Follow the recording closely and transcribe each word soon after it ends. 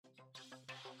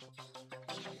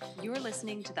You're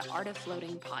listening to the Art of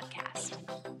Floating podcast.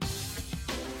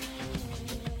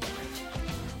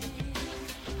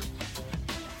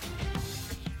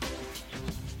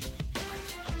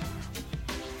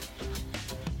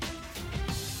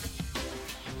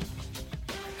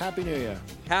 Happy New Year.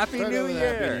 Happy New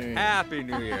Year. Happy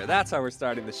New Year. That's how we're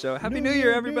starting the show. Happy New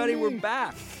Year, everybody. We're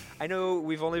back. I know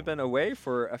we've only been away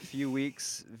for a few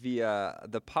weeks via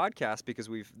the podcast because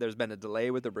there's been a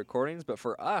delay with the recordings, but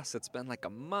for us, it's been like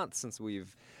a month since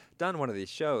we've done one of these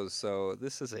shows. So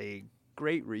this is a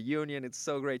great reunion. It's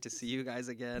so great to see you guys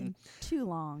again. Too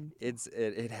long.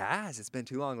 It has. It's been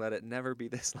too long. Let it never be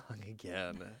this long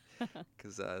again.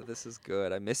 Because this is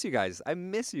good. I miss you guys. I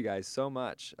miss you guys so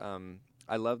much.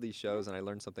 I love these shows, and I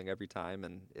learn something every time,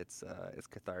 and it's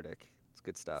cathartic. It's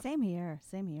good stuff. Same here.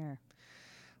 Same here.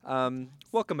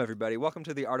 Welcome, everybody. Welcome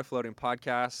to the Art of Floating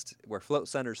podcast, where float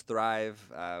centers thrive.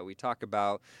 We talk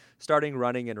about starting,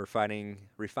 running, and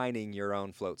refining your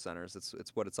own float centers.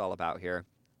 It's what it's all about here.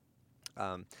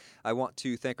 I want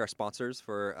to thank our sponsors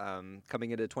for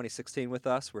coming into 2016 with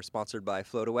us. We're sponsored by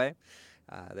Floataway.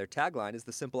 Their tagline is,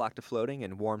 "The simple act of floating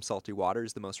in warm, salty water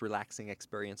is the most relaxing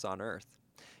experience on Earth."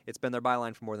 It's been their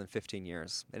byline for more than 15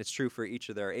 years, and it's true for each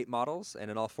of their 8 models, and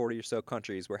in all 40 or so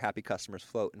countries where happy customers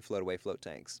float in Floataway float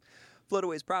tanks.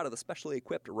 Floataway is proud of the specially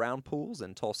equipped round pools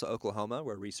in Tulsa, Oklahoma,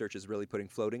 where research is really putting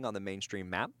floating on the mainstream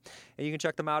map. And you can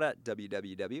check them out at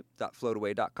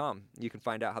www.floataway.com. You can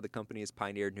find out how the company has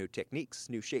pioneered new techniques,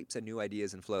 new shapes, and new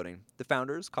ideas in floating. The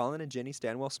founders, Colin and Jenny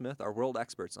Stanwell-Smith, are world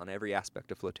experts on every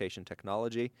aspect of flotation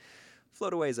technology.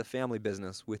 Floataway is a family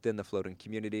business within the floating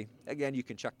community. Again, you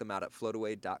can check them out at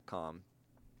floataway.com.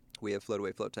 We have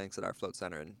Floataway float tanks at our float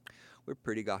center, and we're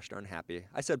pretty gosh darn happy.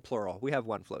 I said plural. We have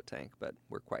one float tank, but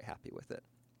we're quite happy with it.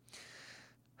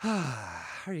 How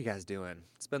are you guys doing?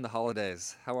 It's been the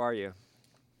holidays. How are you?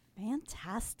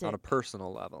 Fantastic. On a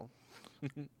personal level.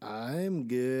 I'm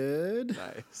good.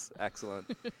 Nice.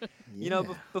 Excellent. You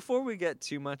know, before we get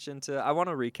too much into, I want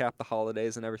to recap the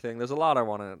holidays and everything. There's a lot I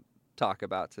want to talk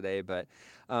about today, but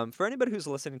for anybody who's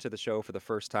listening to the show for the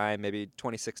first time, maybe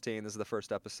 2016, this is the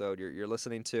first episode you're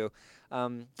listening to,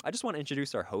 I just want to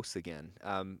introduce our hosts again.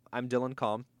 I'm Dylan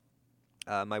Kalm.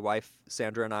 My wife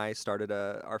Sandra and I started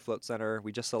our float center.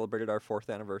 We just celebrated our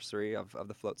 4th anniversary of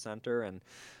the float center, and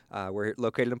we're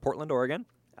located in Portland, Oregon.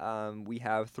 We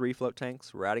have 3 float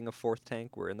tanks. We're adding a 4th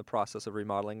tank. We're in the process of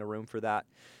remodeling a room for that.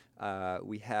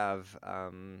 We have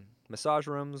massage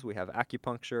rooms, we have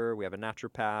acupuncture, we have a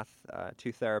naturopath,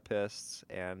 2 therapists,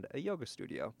 and a yoga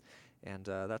studio. And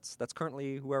that's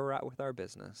currently where we're at with our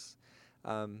business.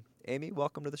 Amy,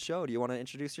 welcome to the show. Do you want to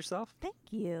introduce yourself? Thank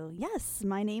you. Yes,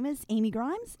 my name is Amy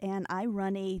Grimes, and I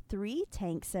run a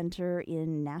 3-tank center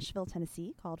in Nashville,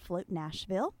 Tennessee called Float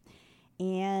Nashville.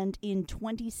 And in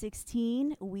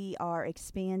 2016, we are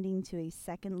expanding to a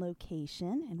 2nd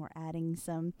location, and we're adding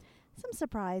some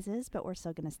surprises, but we're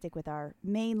still going to stick with our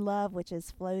main love, which is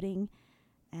floating.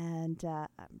 And I'm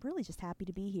really just happy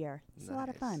to be here. It's a lot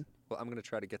of fun. Well, I'm going to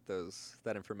try to get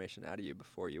that information out of you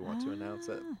before you want to announce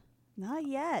it. Not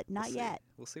yet.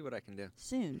 We'll see what I can do.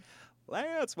 Soon.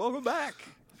 Lance, welcome back.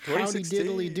 Howdy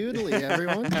diddly doodly,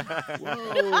 everyone.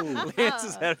 Whoa.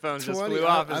 Lance's headphones just flew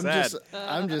off his head.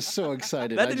 I'm just so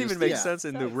excited. That didn't even make sense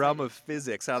in the realm of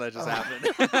physics, how that just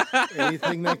happened.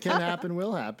 Anything that can happen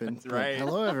will happen. That's right.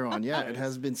 Hello, everyone. Yeah, it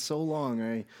has been so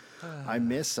long. I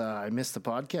miss the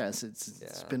podcast.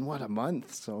 It's been, a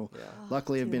month? So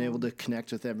luckily I've been able to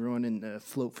connect with everyone in the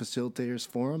Float Facilitators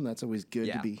Forum. That's always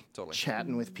good to be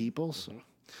chatting with people. So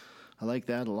I like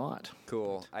that a lot.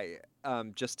 Cool.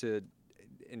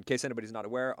 In case anybody's not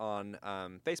aware, on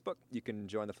Facebook, you can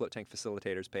join the Float Tank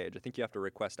Facilitators page. I think you have to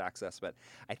request access, but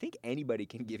I think anybody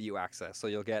can give you access, so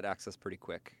you'll get access pretty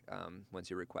quick once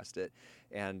you request it.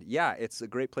 And yeah, it's a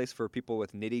great place for people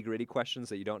with nitty-gritty questions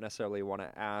that you don't necessarily want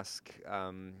to ask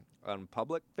on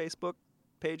public Facebook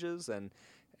pages. And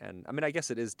I mean, I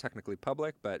guess it is technically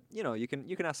public, but you know, you can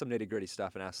ask some nitty-gritty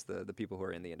stuff and ask the people who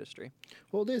are in the industry.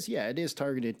 Well, it is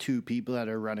targeted to people that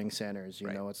are running centers.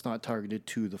 You know, it's not targeted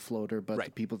to the floater, but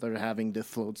the people that are having the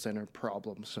float center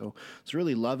problem. So it's a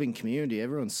really loving community.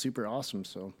 Everyone's super awesome.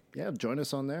 So yeah, join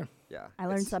us on there. Yeah, I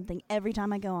learn something every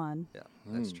time I go on. Yeah,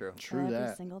 that's true.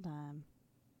 Every single time.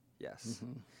 Yes.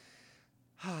 Mm-hmm.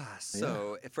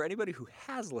 So, for anybody who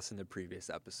has listened to previous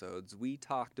episodes, we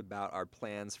talked about our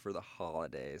plans for the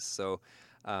holidays. So,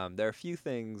 there are a few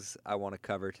things I want to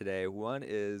cover today. One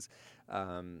is,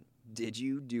 did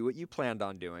you do what you planned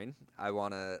on doing? I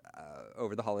want to,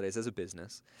 over the holidays as a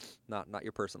business, not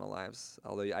your personal lives,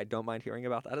 although I don't mind hearing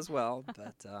about that as well.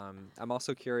 But I'm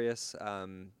also curious,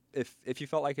 if you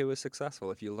felt like it was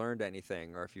successful, if you learned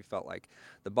anything, or if you felt like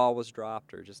the ball was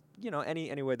dropped, or just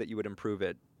any way that you would improve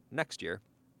it next year.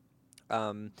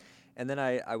 And then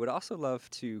I would also love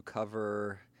to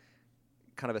cover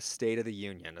kind of a state of the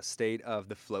union, a state of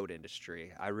the float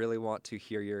industry. I really want to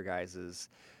hear your guys'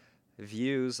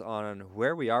 views on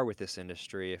where we are with this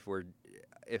industry. If we're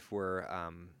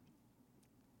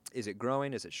is it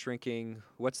growing? Is it shrinking?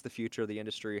 What's the future of the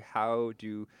industry? How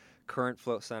do current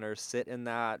float centers sit in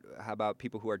that? How about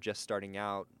people who are just starting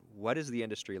out? What is the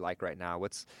industry like right now?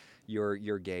 What's your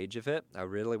gauge of it? I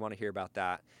really want to hear about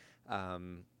that.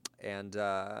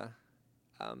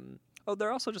 There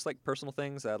are also just like personal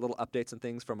things, little updates and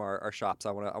things from our shops.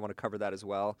 I want to cover that as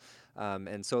well.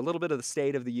 And so a little bit of the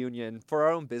state of the union for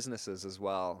our own businesses as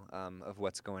well, of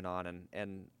what's going on.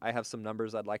 And I have some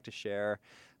numbers I'd like to share.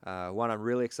 One I'm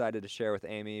really excited to share with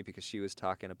Amy because she was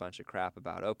talking a bunch of crap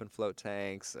about open float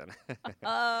tanks, and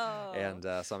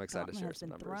so I'm excited to share some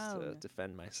numbers to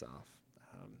defend myself.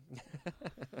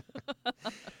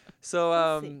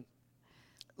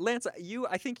 Lance,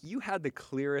 I think you had the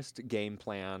clearest game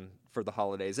plan for the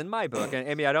holidays in my book. And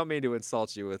Amy, I don't mean to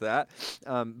insult you with that,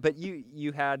 but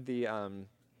you had the,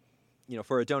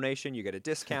 for a donation you get a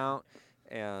discount.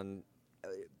 And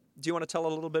do you want to tell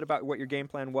a little bit about what your game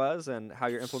plan was and how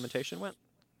your implementation went?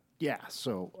 Yeah,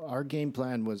 so our game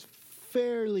plan was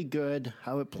fairly good.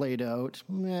 How it played out,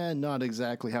 not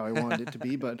exactly how I wanted it to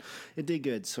be, but it did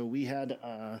good. So we had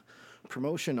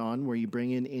promotion on where you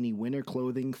bring in any winter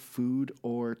clothing, food,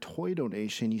 or toy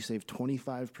donation, you save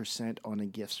 25% on a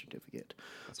gift certificate.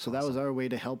 That's awesome. That was our way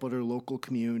to help out our local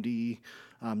community,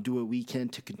 do what we can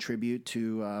to contribute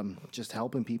to just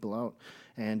helping people out.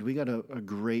 And we got a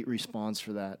great response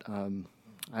for that.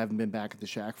 I haven't been back at the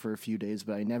shack for a few days,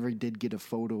 but I never did get a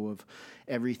photo of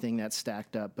everything that's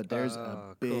stacked up. But there's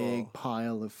a big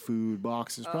pile of food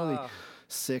boxes, probably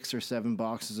 6 or 7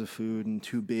 boxes of food and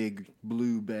 2 big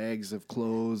blue bags of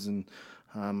clothes, and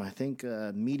I think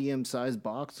a medium-sized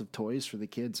box of toys for the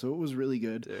kids. So it was really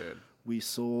good. Dude. We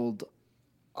sold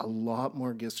a lot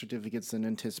more gift certificates than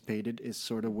anticipated is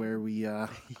sort of where we I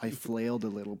flailed a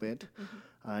little bit.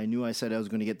 I knew I said I was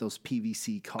going to get those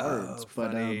PVC cards,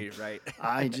 but right.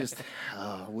 I just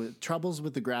with troubles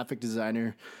with the graphic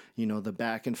designer, the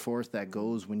back and forth that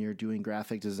goes when you're doing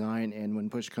graphic design, and when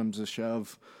push comes to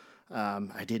shove,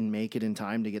 I didn't make it in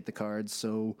time to get the cards,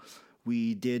 so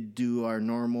we did do our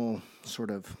normal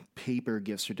sort of paper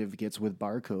gift certificates with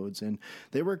barcodes, and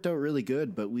they worked out really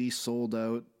good, but we sold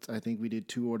out. I think we did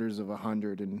 2 orders of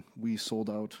 100, and we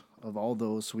sold out of all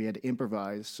those, so we had to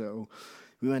improvise. So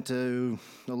we went to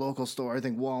a local store, I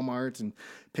think Walmart, and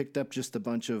picked up just a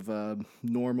bunch of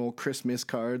normal Christmas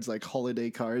cards, like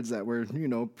holiday cards that were,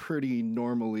 pretty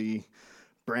normally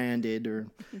branded,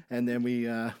 and then we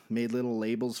made little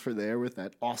labels for there with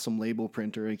that awesome label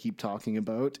printer I keep talking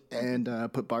about, and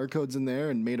put barcodes in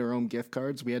there and made our own gift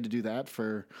cards. We had to do that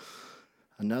for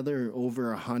another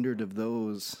over 100 of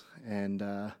those, and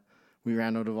we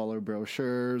ran out of all our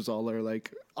brochures, all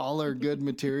our good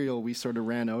material we sort of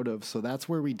ran out of. So that's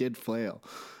where we did flail.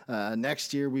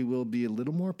 Next year we will be a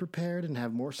little more prepared and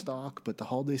have more stock, but the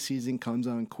holiday season comes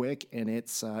on quick, and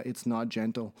it's not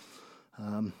gentle.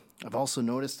 I've also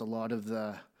noticed a lot of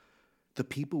the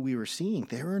people we were seeing,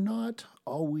 they were not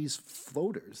always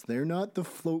floaters. They're not the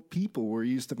float people we're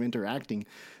used to interacting.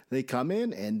 They come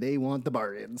in and they want the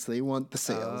bargains. They want the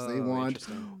sales. They want,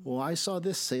 well, I saw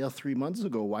this sale 3 months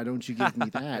ago. Why don't you give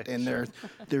me that? And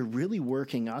they're really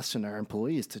working us and our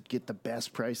employees to get the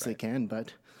best price they can.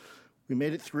 But we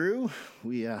made it through.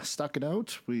 We stuck it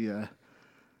out. We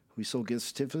sold gift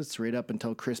certificates right up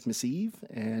until Christmas Eve,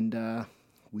 and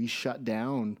we shut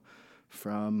down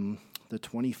from the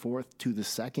 24th to the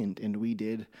 2nd, and we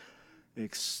did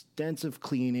extensive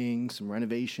cleaning, some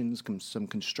renovations, some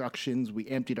constructions. We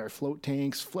emptied our float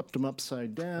tanks, flipped them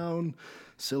upside down,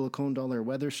 siliconed all our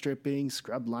weather stripping,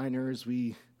 scrubbed liners.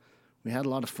 We had a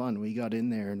lot of fun. We got in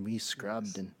there and we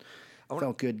scrubbed, and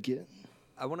felt good.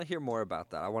 I want to hear more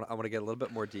about that. I want to get a little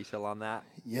bit more detail on that.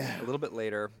 Yeah, a little bit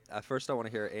later. First, I want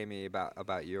to hear, Amy,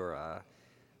 about your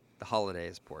the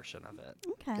holidays portion of it.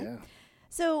 Okay. Yeah.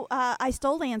 So I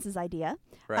stole Lance's idea.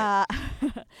 Right.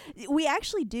 We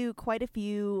actually do quite a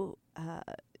few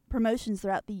promotions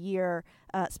throughout the year,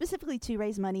 specifically to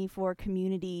raise money for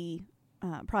community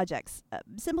projects,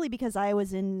 simply because I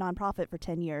was in nonprofit for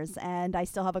 10 years, and I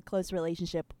still have a close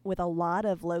relationship with a lot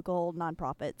of local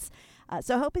nonprofits.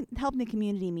 So helping the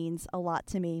community means a lot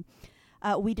to me.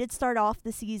 We did start off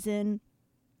the season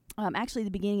actually the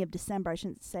beginning of December. I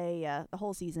shouldn't say the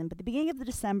whole season, but the beginning of the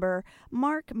December,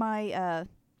 Mark, my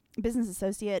business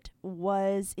associate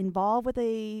was involved with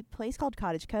a place called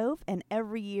Cottage Cove, and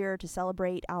every year to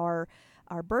celebrate our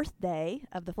birthday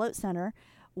of the Float Center,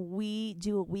 we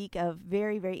do a week of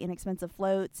very, very inexpensive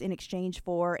floats in exchange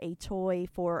for a toy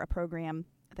for a program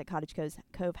that Cottage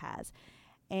Cove has.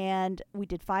 And we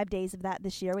did 5 days of that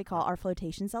this year. We call our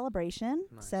Flotation Celebration.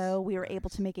 Nice. So we were able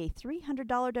to make a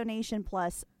 $300 donation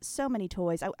plus so many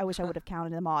toys. I wish I would have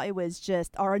counted them all. It was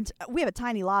just we have a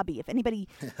tiny lobby. If anybody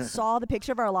saw the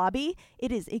picture of our lobby,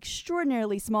 it is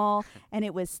extraordinarily small, and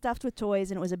it was stuffed with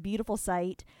toys, and it was a beautiful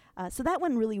sight. So that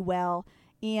went really well.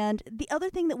 And the other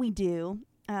thing that we do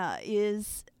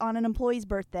is on an employee's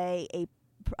birthday,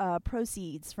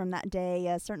 proceeds from that day,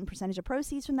 a certain percentage of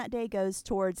proceeds from that day goes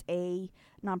towards a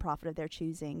nonprofit of their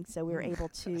choosing. So we were able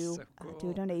to so cool. do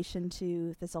a donation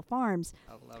to Thistle Farms.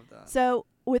 I love that. So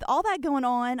with all that going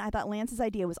on, I thought Lance's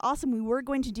idea was awesome. We were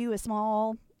going to do a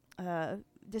small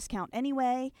discount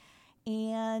anyway.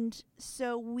 And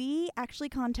so we actually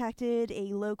contacted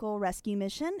a local rescue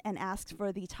mission and asked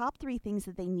for the top 3 things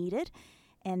that they needed.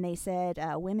 And they said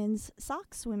women's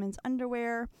socks, women's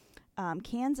underwear,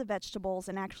 cans of vegetables,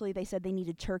 and actually they said they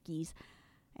needed turkeys.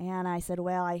 And I said,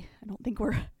 well, I don't think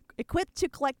we're equipped to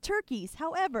collect turkeys.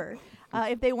 However,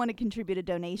 if they want to contribute a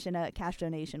donation, a cash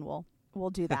donation, we'll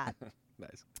do that.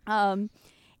 Nice.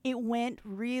 It went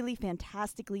really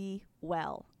fantastically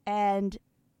well. And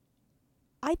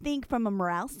I think from a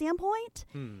morale standpoint,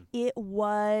 it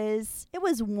was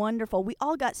wonderful. We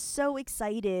all got so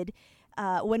excited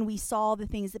when we saw the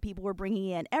things that people were bringing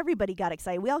in. Everybody got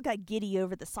excited. We all got giddy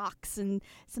over the socks, and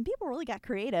some people really got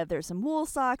creative. There's some wool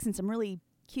socks and some really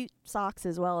cute socks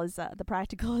as well as the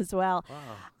practical as well.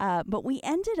 Wow. But we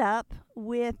ended up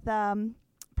with we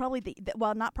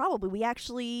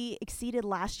actually exceeded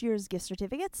last year's gift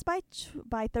certificates by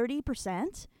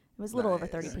 30%. It was a little over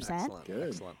 30%. Excellent. Good.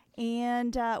 Excellent.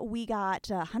 And we got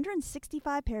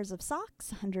 165 pairs of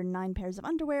socks, 109 pairs of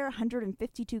underwear,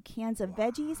 152 cans of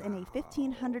veggies, and a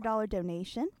 $1,500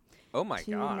 donation Oh my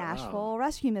to God. Nashville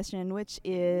Rescue Mission, which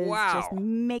is just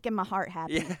making my heart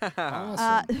happy. Yeah.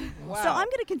 Awesome. Wow. So I'm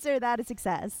going to consider that a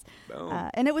success. Boom.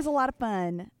 And it was a lot of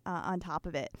fun on top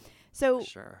of it. So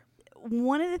Sure.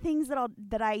 one of the things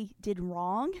that I did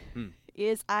wrong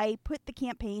is I put the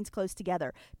campaigns close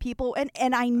together. People,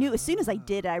 and I knew as soon as I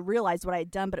did it, I realized what I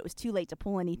had done, but it was too late to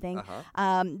pull anything.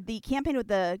 The campaign with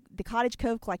the Cottage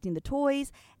Cove collecting the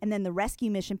toys, and then the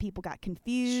rescue mission, people got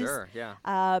confused. Sure, yeah.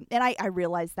 And I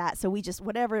realized that. So we just,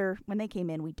 when they came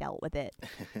in, we dealt with it.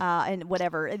 And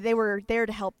whatever. They were there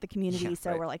to help the community, Yeah,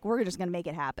 so right. we're like, we're just going to make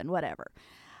it happen, whatever.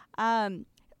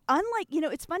 Unlike,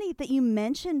 it's funny that you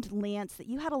mentioned, Lance, that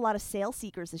you had a lot of sale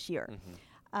seekers this year.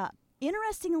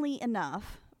 Interestingly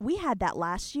enough, we had that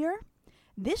last year.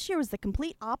 This year was the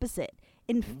complete opposite.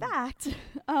 In fact,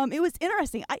 it was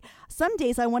interesting. Some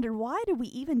days I wondered, why did we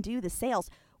even do the sales?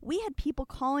 We had people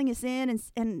calling us in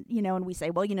and we say,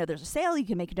 well, there's a sale, you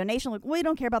can make a donation. Like, we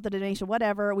don't care about the donation,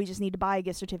 whatever. We just need to buy a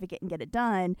gift certificate and get it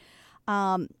done.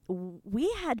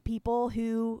 We had people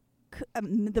who,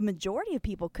 the majority of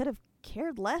people could have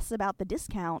cared less about the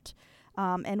discount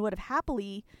and would have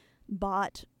happily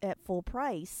bought at full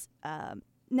price.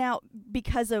 Now,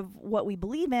 because of what we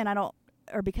believe in,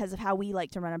 or because of how we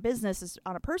like to run our business is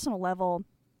on a personal level,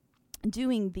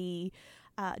 doing the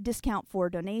discount for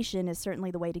donation is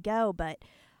certainly the way to go. But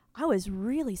I was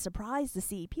really surprised to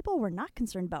see people were not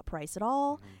concerned about price at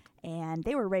all, and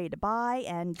they were ready to buy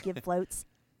and give floats,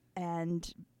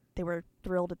 and they were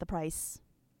thrilled at the price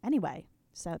anyway.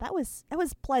 So that was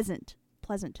pleasant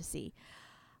to see.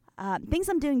 Things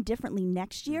I'm doing differently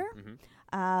next year.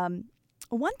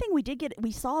 One thing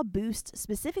we saw a boost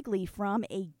specifically from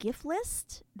a gift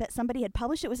list that somebody had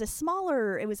published. It was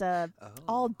a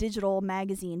all digital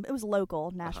magazine. It was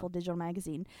local, Nashville Digital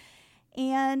Magazine.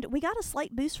 And we got a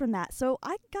slight boost from that. So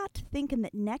I got to thinking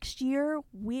that next year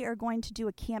we are going to do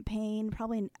a campaign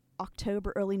probably in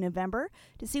October, early November,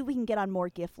 to see if we can get on more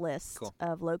gift lists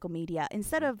of local media.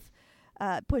 Instead of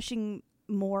pushing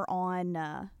more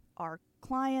on our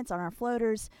clients, on our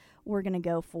floaters, we're going to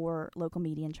go for local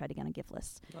media and try to get on gift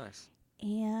lists. Nice.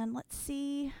 And let's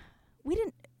see, we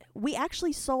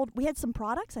had some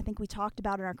products. I think we talked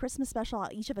about in our Christmas special,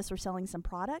 each of us were selling some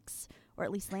products, or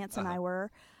at least Lance and I were.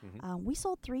 We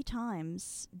sold 3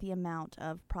 times the amount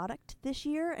of product this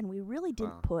year, and we really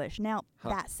did push. Now,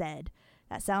 that said,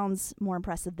 that sounds more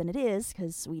impressive than it is,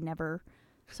 because we never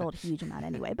sold a huge amount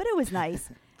anyway, but it was nice.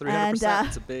 300%,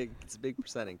 it's a big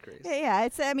percent increase. Yeah,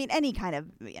 any kind of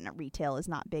retail is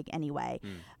not big anyway.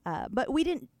 But we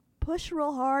didn't push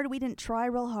real hard. We didn't try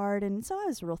real hard, and so I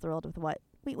was real thrilled with what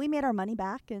we made our money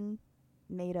back and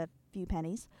made a few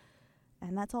pennies,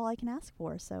 and that's all I can ask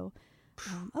for. So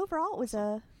overall, it was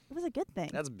a good thing.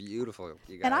 That's beautiful,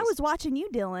 you guys. And I was watching you,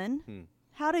 Dylan.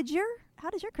 How did your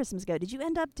Christmas go? Did you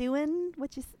end up doing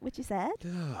what you said?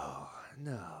 No.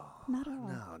 Not at all.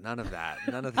 No, none of that.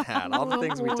 None of that. All the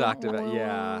things we talked about.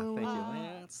 Yeah. Thank you,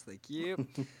 Lance. Thank you.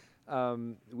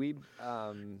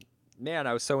 Man,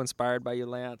 I was so inspired by you,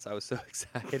 Lance. I was so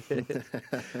excited.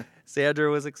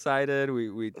 Sandra was excited.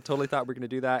 We totally thought we were going to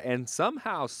do that. And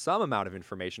somehow some amount of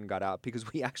information got out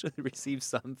because we actually received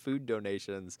some food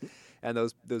donations. And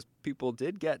those people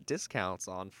did get discounts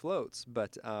on floats.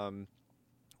 But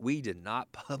we did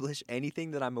not publish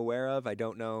anything that I'm aware of. I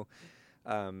don't know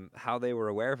how they were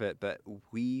aware of it, but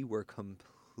we were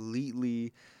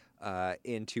completely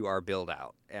into our build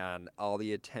out, and all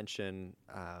the attention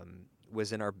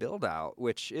was in our build out,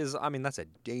 which is, I mean, that's a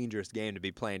dangerous game to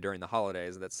be playing during the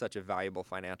holidays. That's such a valuable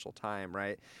financial time,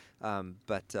 right?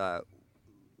 But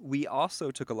we also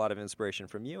took a lot of inspiration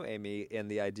from you, Amy, in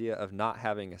the idea of not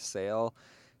having a sale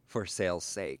for sale's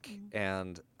sake.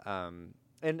 And I'm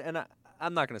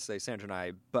not going to say Sandra and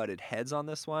I butted heads on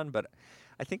this one, but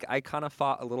I think I kind of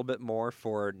fought a little bit more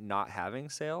for not having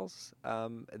sales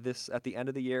this at the end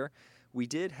of the year. We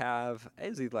did have,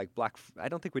 like I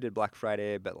don't think we did Black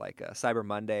Friday, but like a Cyber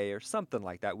Monday or something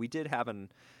like that. We did have an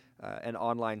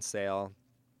online sale,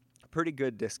 pretty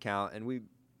good discount, and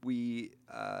we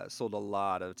sold a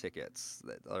lot of tickets,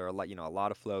 or a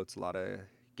lot of floats, a lot of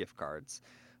gift cards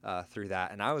through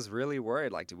that. And I was really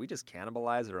worried, like, did we just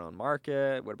cannibalize our own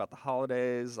market? What about the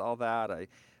holidays? All that.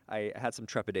 I had some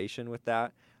trepidation with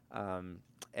that.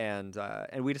 And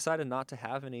we decided not to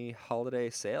have any holiday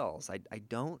sales. I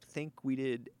don't think we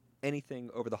did anything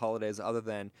over the holidays other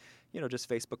than, just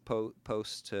Facebook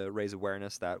posts to raise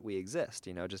awareness that we exist,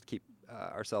 just keep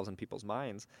ourselves in people's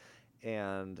minds.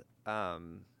 And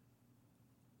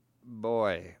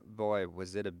boy,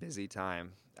 was it a busy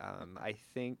time. I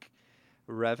think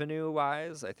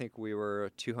revenue-wise, I think we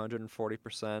were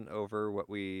 240% over what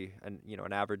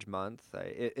an average month.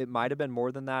 It might have been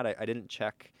more than that. I didn't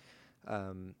check,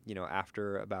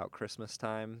 after about Christmas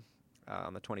time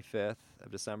on the 25th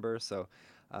of December. So,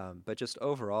 but just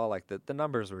overall, like the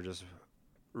numbers were just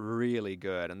really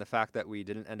good. And the fact that we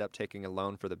didn't end up taking a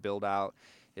loan for the build-out,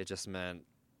 it just meant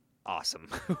awesome.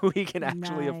 We can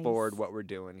actually afford what we're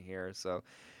doing here. So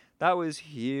that was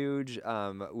huge.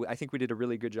 I think we did a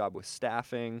really good job with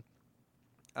staffing.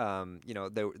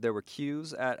 There were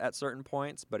queues at certain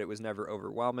points, but it was never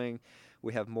overwhelming.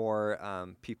 We have more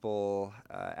people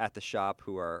at the shop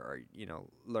who are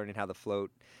learning how the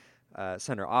float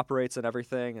center operates and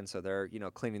everything, and so they're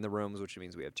cleaning the rooms, which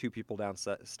means we have 2 people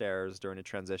downstairs during a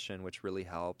transition, which really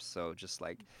helps. So just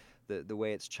like the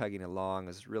way it's chugging along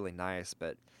is really nice.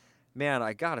 But man,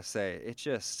 I gotta say, it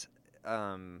just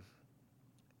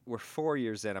we're 4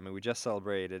 years in. I mean, we just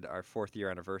celebrated our 4th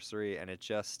year anniversary, and it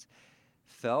just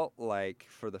felt like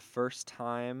for the first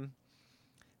time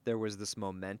there was this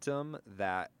momentum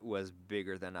that was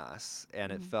bigger than us.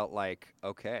 And it felt like,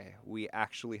 okay, we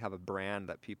actually have a brand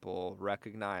that people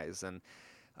recognize. And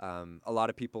a lot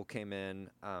of people came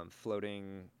in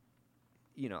floating.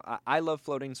 I love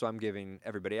floating, so I'm giving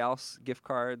everybody else gift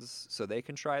cards so they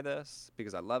can try this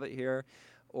because I love it here.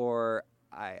 Or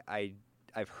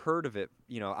I've heard of it.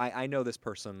 I know this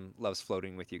person loves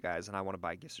floating with you guys, and I want to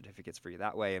buy gift certificates for you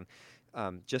that way.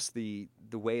 And just the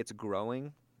way it's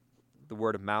growing, the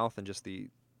word of mouth, and just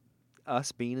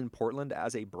us being in Portland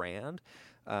as a brand,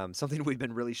 something we've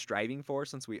been really striving for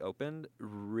since we opened,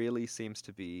 really seems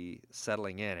to be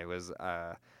settling in. It was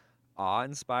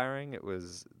awe-inspiring. It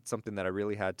was something that I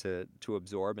really had to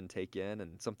absorb and take in,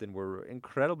 and something we're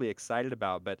incredibly excited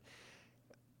about. But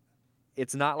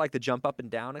it's not like the jump up and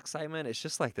down excitement. It's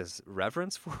just like this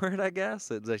reverence for it, I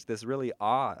guess. It's like this really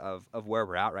awe of where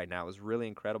we're at right now. It was really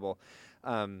incredible.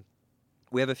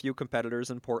 We have a few competitors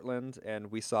in Portland,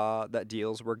 and we saw that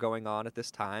deals were going on at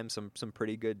this time, some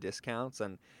pretty good discounts,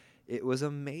 and it was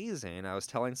amazing. I was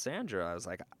telling Sandra, I was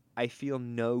like, I feel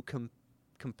no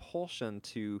compulsion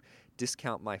to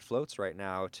discount my floats right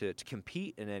now to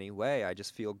compete in any way. I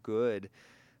just feel good.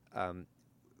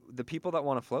 The people that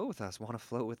want to float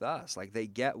with us. Like, they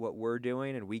get what we're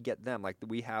doing, and we get them. Like,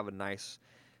 we have a nice...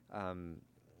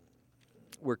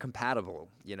 we're compatible,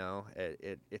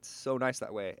 it's so nice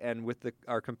that way. And with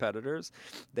our competitors,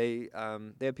 they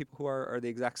have people who are the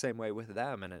exact same way with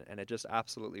them, and it just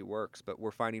absolutely works. But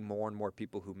we're finding more and more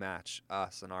people who match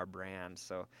us and our brand.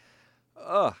 So,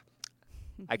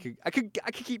 I could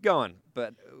keep going,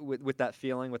 but with that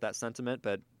feeling, with that sentiment,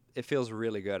 but it feels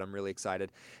really good. I'm really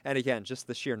excited. And again, just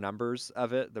the sheer numbers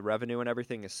of it, the revenue and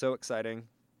everything is so exciting.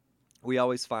 we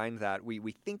always find that we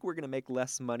think we're going to make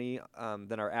less money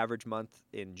than our average month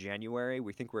in January.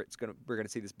 We think we're going to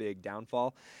see this big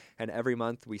downfall, and every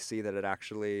month we see that it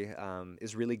actually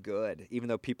is really good. Even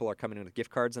though people are coming in with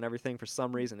gift cards and everything, for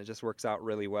some reason it just works out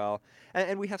really well.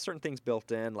 And we have certain things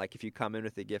built in, like if you come in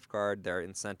with a gift card, there are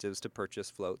incentives to purchase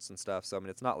floats and stuff. So I mean,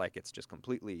 it's not like it's just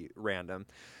completely random.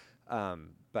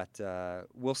 But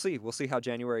we'll see. We'll see how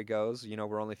January goes. You know,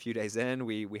 we're only a few days in.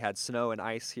 We had snow and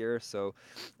ice here, so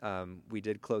we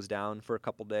did close down for a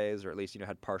couple days, or at least, you know,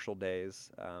 had partial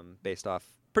days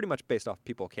pretty much based off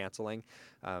people canceling.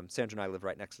 Sandra and I live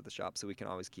right next to the shop, so we can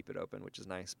always keep it open, which is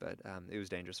nice. But it was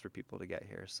dangerous for people to get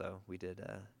here, so we did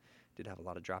have a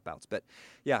lot of dropouts. But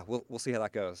yeah, we'll see how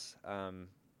that goes.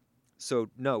 So,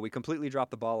 no, we completely dropped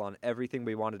the ball on everything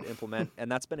we wanted to implement,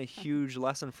 and that's been a huge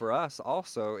lesson for us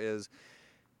also is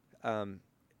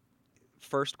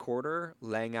first quarter,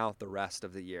 laying out the rest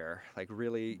of the year, like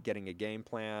really getting a game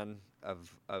plan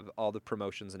of all the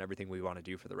promotions and everything we want to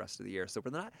do for the rest of the year. So we're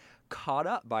not caught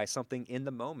up by something in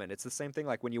the moment. It's the same thing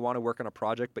like when you want to work on a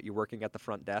project, but you're working at the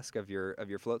front desk of your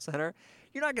float center.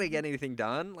 You're not going to get anything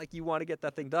done. Like you want to get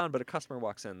that thing done, but a customer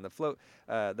walks in, the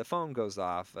phone goes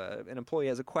off, an employee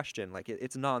has a question. Like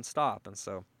it's nonstop, and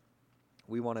so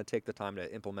we want to take the time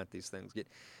to implement these things.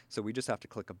 So we just have to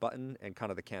click a button, and kind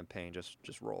of the campaign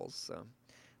just rolls. So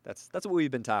that's what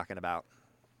we've been talking about.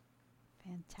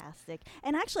 Fantastic.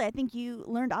 And actually, I think you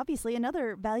learned, obviously,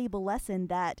 another valuable lesson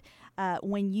that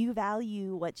when you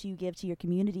value what you give to your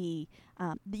community,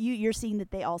 you're seeing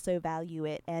that they also value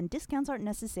it. And discounts aren't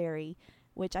necessary,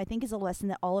 which I think is a lesson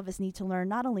that all of us need to learn,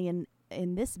 not only in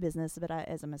this business, but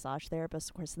as a massage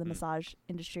therapist, of course, in the massage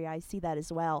industry, I see that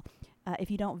as well. If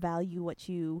you don't value what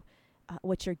you're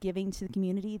giving to the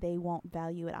community, they won't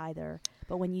value it either.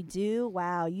 But when you do,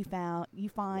 wow, you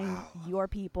find your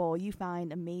people, you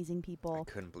find amazing people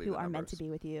who are meant to be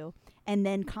with you. And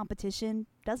then competition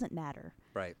doesn't matter.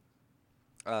 Right.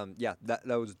 Yeah, that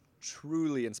was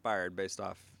truly inspired based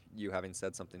off you having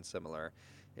said something similar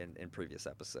in previous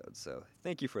episodes. So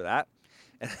thank you for that.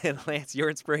 And Lance, your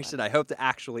inspiration, I hope to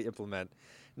actually implement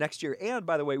next year. And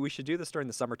by the way, we should do this during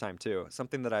the summertime too.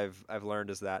 Something that I've learned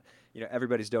is that, you know,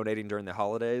 everybody's donating during the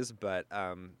holidays, but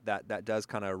that does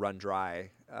kind of run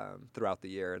dry throughout the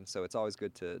year, and so it's always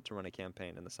good to run a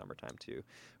campaign in the summertime too,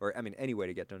 or I mean any way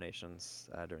to get donations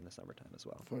during the summertime as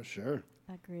well. For sure.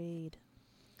 Agreed.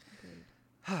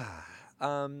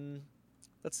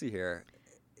 Let's see here,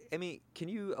 Amy, can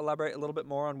you elaborate a little bit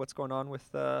more on what's going on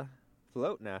with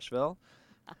Float Nashville?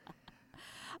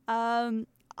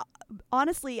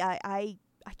 Honestly, I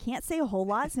can't say a whole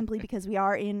lot simply because we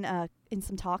are in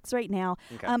some talks right now.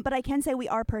 Okay. But I can say we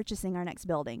are purchasing our next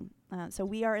building. So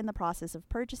we are in the process of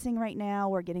purchasing right now.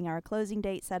 We're getting our closing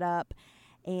date set up,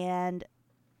 and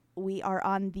we are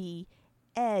on the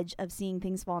edge of seeing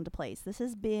things fall into place. This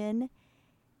has been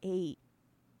a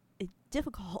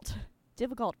difficult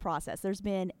process. There's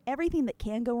been everything that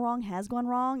can go wrong has gone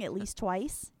wrong at least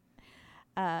twice.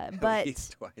 But At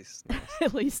least twice. Nice.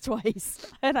 at least twice.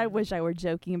 And I wish I were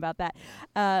joking about that.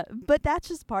 But that's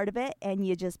just part of it. And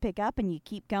you just pick up and you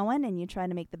keep going and you try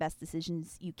to make the best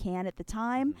decisions you can at the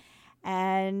time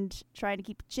and try to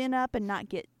keep your chin up and not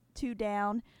get too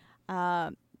down.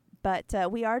 But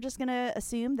we are just going to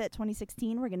assume that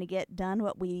 2016 we're going to get done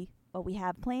what we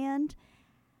have planned.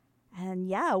 And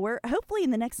yeah, we're hopefully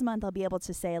in the next month I'll be able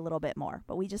to say a little bit more.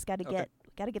 But we just got to get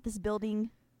this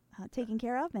building taken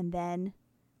care of, and then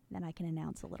I can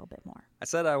announce a little bit more. I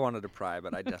said I wanted to pry,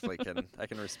 but I definitely can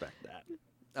respect that.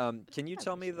 Can you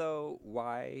tell me though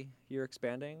why you're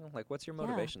expanding? Like, what's your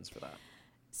motivations for that?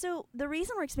 So the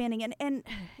reason we're expanding, and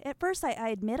at first I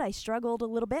admit I struggled a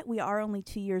little bit. We are only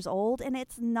 2 years old, and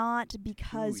it's not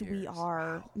because we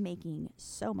are making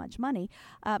so much money,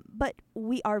 but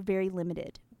we are very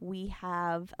limited. We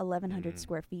have 1,100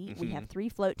 square feet. We have 3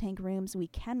 float tank rooms. We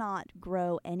cannot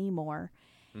grow anymore.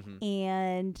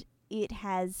 And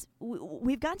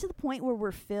we've gotten to the point where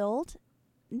we're filled,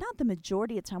 not the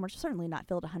majority of the time, we're certainly not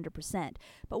filled 100%,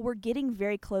 but we're getting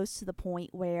very close to the point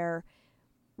where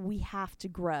we have to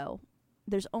grow.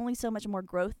 There's only so much more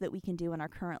growth that we can do in our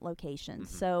current locations.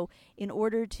 So in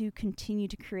order to continue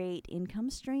to create income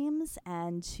streams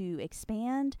and to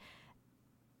expand,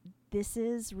 this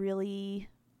is really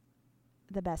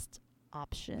the best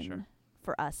option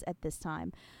for us at this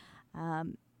time.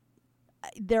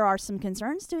 There are some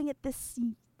concerns doing it this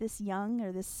young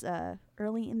or this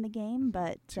early in the game,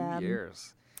 but 2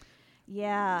 years.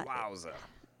 Yeah. Wowza.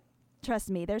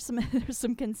 Trust me, there's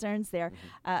some concerns there,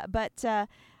 but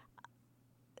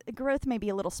growth may be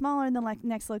a little smaller in the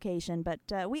next location. But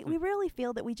we really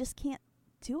feel that we just can't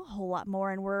do a whole lot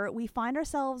more, and we find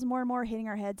ourselves more and more hitting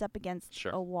our heads up against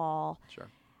Sure. a wall. Sure.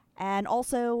 And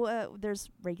also, there's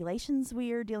regulations.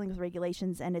 We are dealing with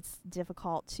regulations, and it's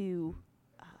difficult to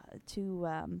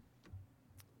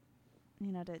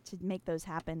make those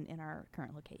happen in our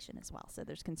current location as well. So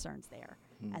there's concerns there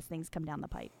as things come down the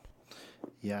pipe.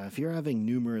 Yeah, if you're having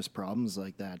numerous problems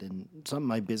like that, and something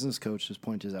my business coach has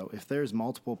pointed out, if there's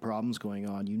multiple problems going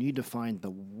on, you need to find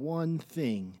the one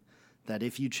thing that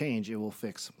if you change, it will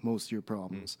fix most of your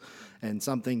problems. And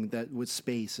something that with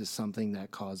space is something that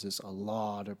causes a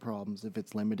lot of problems if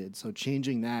it's limited. So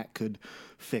changing that could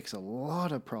fix a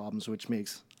lot of problems, which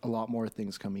makes a lot more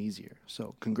things come easier.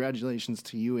 So congratulations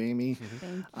to you, Amy.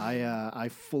 Thank you. I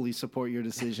fully support your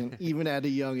decision, even at a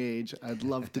young age. I'd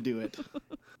love to do it.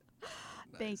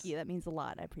 Thank you. That means a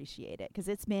lot. I appreciate it because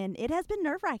it has been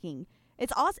nerve-wracking.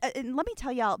 It's awesome. And let me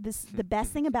tell y'all the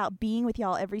best thing about being with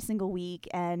y'all every single week,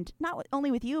 and not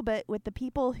only with you, but with the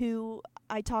people who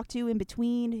I talk to in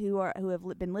between who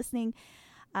have been listening,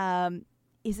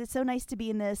 is it's so nice to be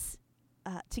in this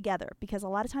together, because a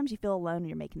lot of times you feel alone when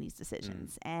you're making these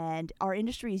decisions. And our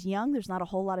industry is young. There's not a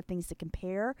whole lot of things to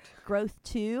compare growth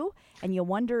to, and you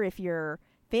wonder if you're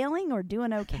failing or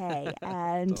doing okay.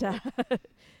 And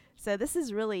so this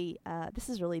has really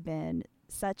been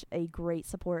such a great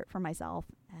support for myself,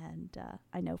 and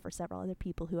I know for several other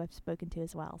people who I've spoken to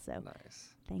as well. So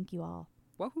Nice. thank you all.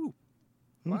 Wahoo.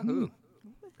 Mhm. Wahoo.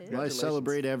 Well, I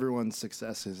celebrate everyone's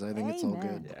successes. I think it's all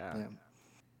Amen. good. Yeah.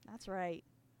 That's right.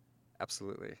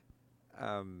 Absolutely.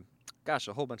 Gosh,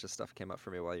 a whole bunch of stuff came up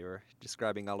for me while you were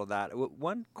describing all of that.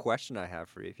 One question I have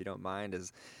for you, if you don't mind,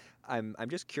 is I'm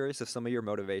just curious if some of your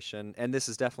motivation, and this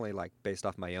is definitely like based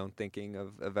off my own thinking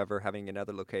of ever having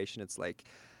another location, it's like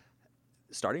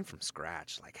starting from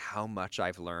scratch, like how much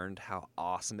I've learned, how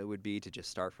awesome it would be to just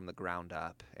start from the ground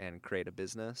up and create a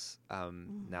business.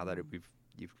 Now that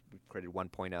you've created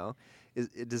 1.0,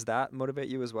 does that motivate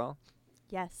you as well?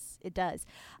 Yes, it does.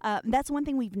 That's one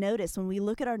thing we've noticed when we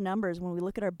look at our numbers, when we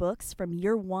look at our books from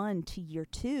year 1 to year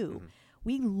 2.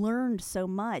 We learned so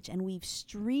much, and we've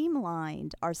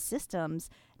streamlined our systems.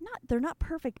 They're not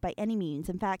perfect by any means.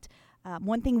 In fact,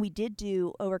 one thing we did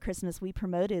do over Christmas, we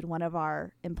promoted one of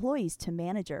our employees to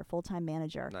manager, full-time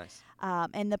manager. Nice.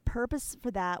 And the purpose for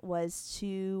that was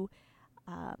to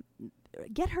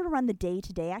get her to run the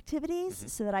day-to-day activities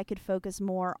so that I could focus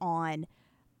more on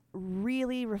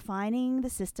really refining the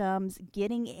systems,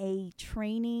 getting a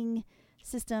training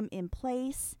system in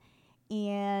place,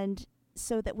 and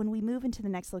so that when we move into the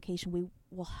next location, we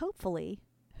will hopefully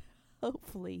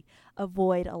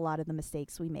avoid a lot of the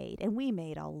mistakes we made. And we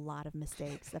made a lot of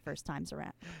mistakes the first times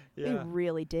around. Yeah. We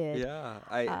really did.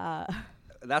 Yeah.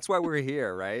 That's why we're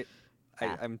here, right?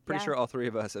 Yeah. I'm pretty sure all three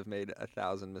of us have made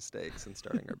 1,000 mistakes in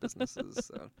starting our businesses.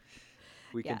 So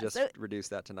we can just reduce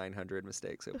that to 900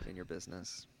 mistakes opening your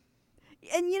business.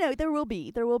 And there will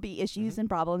be issues and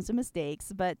problems and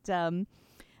mistakes, but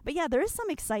yeah, there is some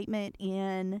excitement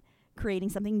in creating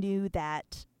something new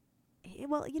that,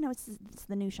 it's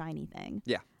the new shiny thing.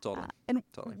 Yeah, totally. And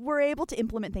totally. we're able to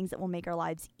implement things that will make our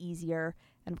lives easier.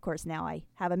 And of course, now I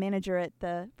have a manager at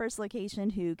the first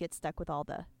location who gets stuck with all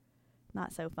the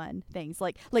not so fun things.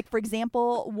 Like for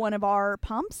example, one of our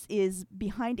pumps is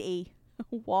behind a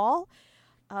wall.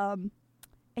 And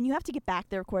you have to get back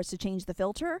there, of course, to change the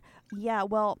filter. Yeah,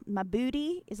 well, my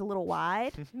booty is a little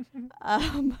wide.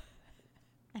 And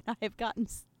I have gotten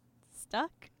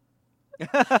stuck.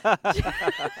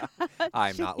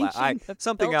 I'm not laughing.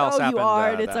 Something else happened. You are,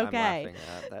 and it's that okay. I'm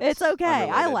laughing at. It's okay.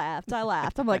 I unrelated.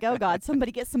 laughed. I'm like, oh God,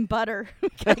 somebody get some butter.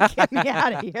 Get me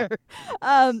out of here.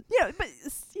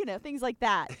 But things like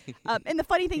that. And the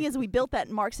funny thing is, we built that,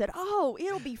 and Mark said, "Oh,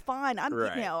 it'll be fine. I'm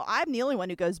the only one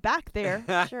who goes back there."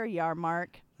 Sure, you are,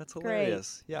 Mark. That's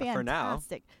hilarious. Great. Yeah, for now.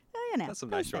 Fantastic. That's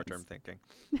some nice short-term thinking.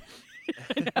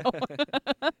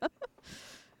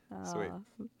 Sweet.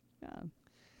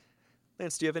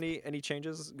 Lance, do you have any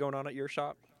changes going on at your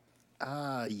shop?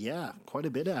 Yeah, quite a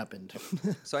bit happened.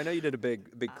 So I know you did a big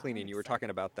cleaning. You were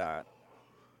talking about that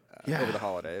over the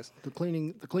holidays. The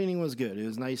cleaning was good. It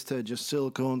was nice to just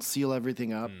silicone seal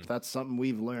everything up. That's something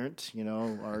we've learned.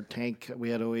 Our tank, we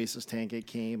had Oasis tank, it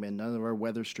came, and none of our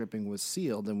weather stripping was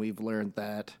sealed, and we've learned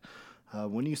that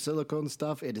when you silicone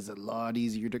stuff, it is a lot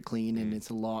easier to clean, and it's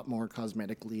a lot more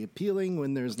cosmetically appealing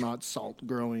when there's not salt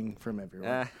growing from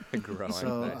everywhere. Growing.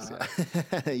 So, nice,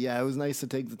 yeah, it was nice to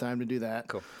take the time to do that.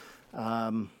 Cool.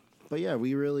 But yeah,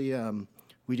 we really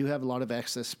we do have a lot of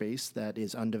excess space that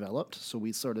is undeveloped. So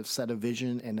we sort of set a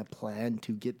vision and a plan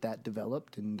to get that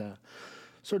developed and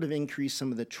sort of increase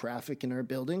some of the traffic in our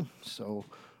building. So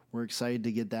we're excited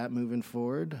to get that moving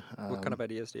forward. What kind of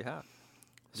ideas do you have?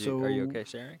 Are you okay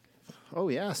sharing? Oh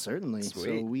yeah, certainly. Sweet.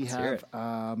 So we Let's hear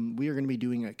have we are going to be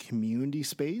doing a community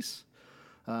space.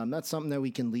 That's something that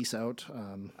we can lease out,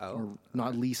 or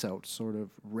not lease out, sort of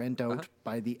rent out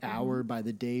by the hour, by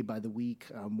the day, by the week,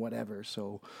 whatever.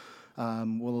 So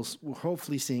we're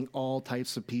hopefully seeing all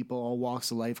types of people, all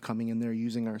walks of life coming in there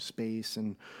using our space.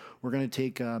 And we're going to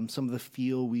take some of the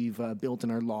feel we've built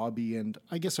in our lobby and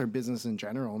I guess our business in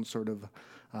general and sort of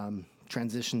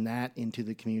transition that into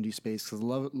the community space because a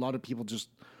lot of people just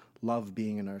love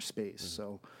being in our space.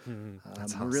 So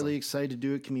we're really excited to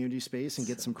do a community space and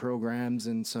get some programs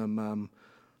and some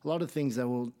a lot of things that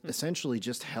will essentially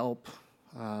just help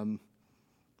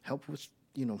with,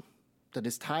 that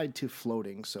is tied to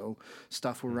floating. So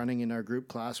stuff we're running in our group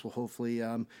class will hopefully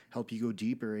help you go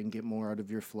deeper and get more out of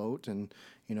your float and,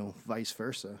 vice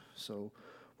versa. So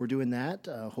we're doing that.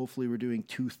 Hopefully we're doing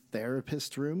 2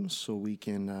 therapist rooms so we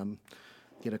can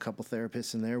get a couple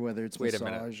therapists in there, whether it's Wait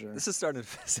massage a minute. or... This is starting to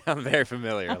sound very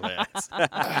familiar, Lance.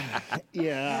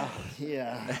 Yeah,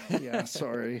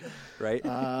 sorry. Right?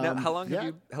 Now, how long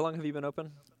have you been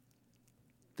open?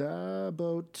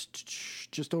 About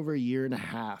just over a year and a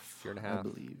half, I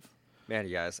believe. Man,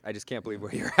 you guys, I just can't believe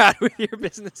where you're at with your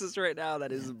businesses right now.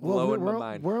 That is blowing my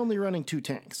mind. We're only running 2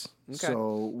 tanks. Okay.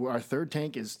 So our 3rd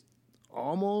tank is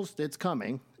it's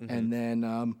coming. And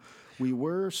then we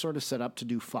were sort of set up to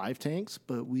do 5 tanks,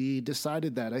 but we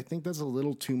decided that I think that's a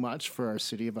little too much for our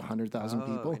city of 100,000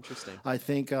 people. Interesting. I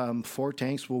think 4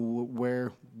 tanks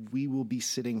where we will be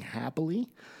sitting happily.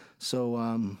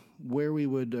 So where we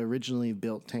would originally have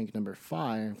built tank number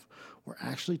 5, we're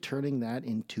actually turning that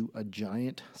into a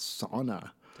giant sauna,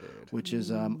 which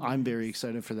is I'm very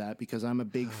excited for that because I'm a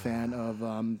big fan of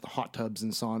hot tubs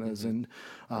and saunas. And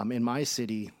in my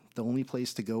city, the only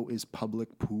place to go is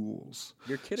public pools.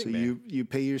 You're kidding me. So you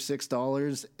pay your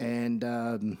 $6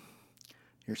 and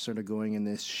you're sort of going in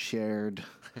this shared...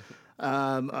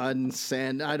 I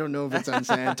don't know if it's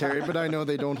unsanitary, but I know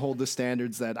they don't hold the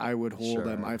standards that I would hold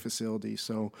at my facility.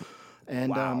 So,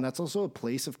 and that's also a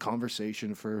place of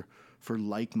conversation for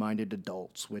like-minded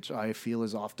adults, which I feel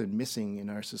is often missing in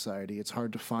our society. It's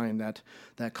hard to find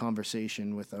that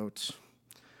conversation without,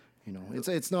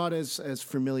 it's not as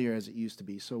familiar as it used to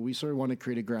be. So we sort of want to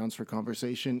create a grounds for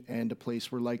conversation and a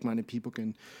place where like-minded people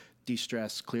can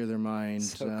de-stress, clear their mind.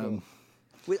 So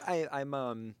cool.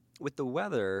 I'm with the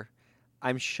weather.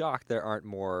 I'm shocked there aren't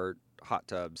more hot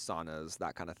tubs, saunas,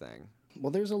 that kind of thing. Well,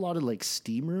 there's a lot of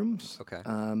steam rooms. Okay.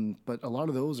 But a lot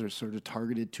of those are sort of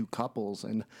targeted to couples.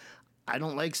 And I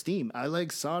don't like steam. I like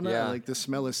sauna. Yeah. I like the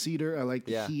smell of cedar. I like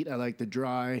the heat. I like the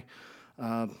dry.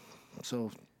 So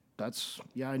that's,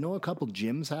 I know a couple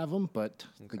gyms have them, but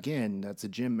again, that's a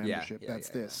gym membership.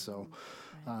 So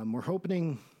we're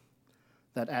hoping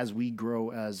that as we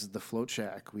grow as the Float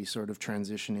Shack, we sort of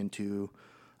transition into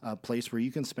a place where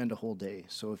you can spend a whole day.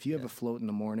 So if you have a float in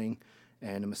the morning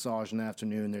and a massage in the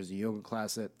afternoon, there's a yoga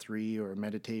class at 3 or a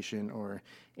meditation or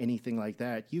anything like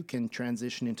that, you can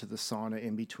transition into the sauna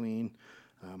in between.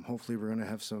 Hopefully we're going to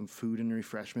have some food and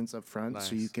refreshments up front. Nice.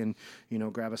 So you can,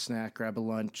 grab a snack, grab a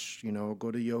lunch, go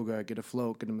to yoga, get a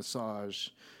float, get a massage,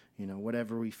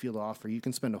 whatever we feel to offer. You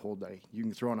can spend a whole day. You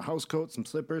can throw on a house coat, some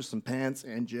slippers, some pants,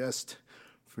 and just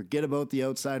forget about the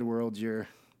outside world.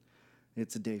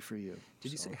 It's a day for you.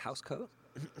 Did you say house coat?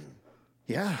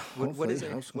 Yeah. What is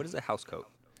a house coat?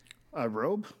 A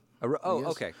robe.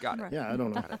 Okay, got it. Yeah, I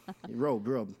don't know.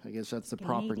 Robe. I guess that's the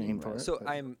proper name for it. So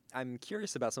I'm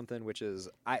curious about something, which is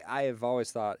I have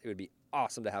always thought it would be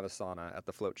awesome to have a sauna at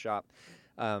the float shop.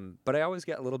 But I always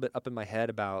get a little bit up in my head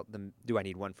about do I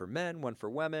need one for men, one for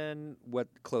women, what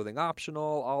clothing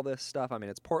optional, all this stuff. I mean,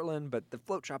 it's Portland, but the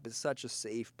float shop is such a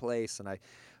safe place. And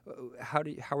how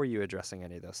are you addressing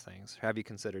any of those things? Have you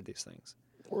considered these things?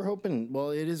 We're hoping,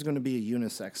 it is going to be a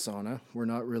unisex sauna. We're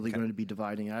not really going to be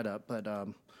dividing that up, but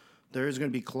there is going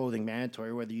to be clothing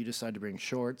mandatory, whether you decide to bring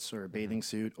shorts or a bathing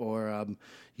suit or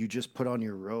you just put on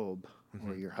your robe.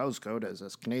 Or your house coat, as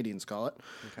us Canadians call it,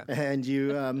 and you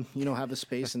have a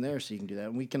space in there so you can do that.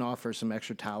 And we can offer some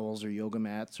extra towels or yoga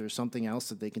mats or something else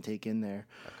that they can take in there.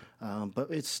 But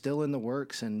it's still in the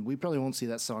works, and we probably won't see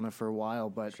that sauna for a while.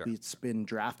 But it's been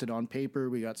drafted on paper.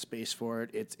 We got space for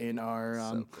it. It's in our.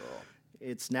 So cool.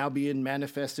 It's now being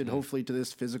manifested, hopefully, to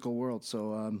this physical world.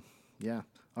 So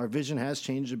our vision has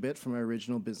changed a bit from our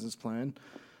original business plan.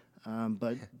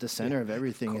 But the center of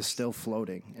everything is still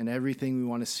floating, and everything we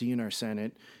want to see in our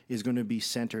Senate is going to be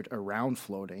centered around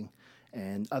floating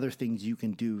and other things you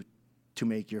can do to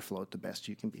make your float the best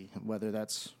you can be, whether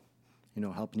that's,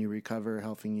 helping you recover,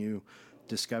 helping you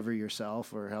discover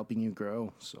yourself, or helping you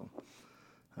grow. So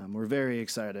we're very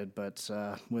excited, but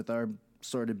with our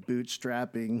sort of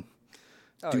bootstrapping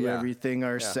do everything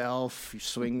ourselves, you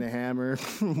swing the hammer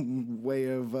way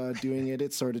of doing it.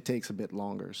 It sort of takes a bit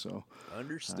longer. So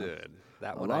understood.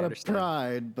 That a one lot I of understand.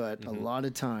 pride, but a lot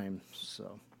of time.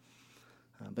 So,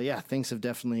 but yeah, things have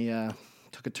definitely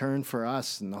took a turn for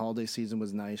us, and the holiday season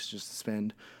was nice just to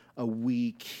spend a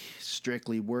week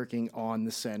strictly working on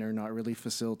the center, not really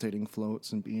facilitating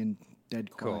floats and being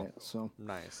dead quiet. So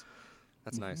nice.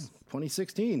 That's nice.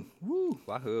 2016. Woo.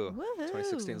 Wahoo. Woohoo.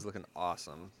 2016 is looking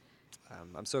awesome.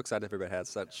 I'm so excited everybody had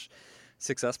such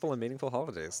successful and meaningful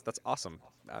holidays. That's awesome.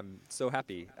 I'm so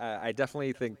happy. I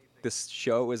definitely think this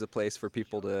show is a place for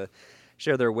people to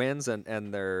share their wins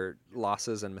and their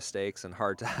losses and mistakes and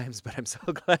hard times, but I'm so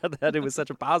glad that it was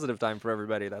such a positive time for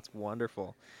everybody. That's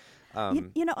wonderful.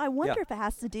 You know, I wonder if it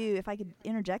has to do, if I could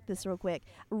interject this real quick,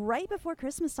 right before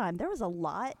Christmas time, there was a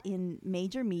lot in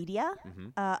major media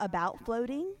about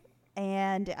floating.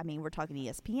 And, I mean, we're talking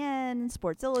ESPN,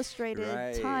 Sports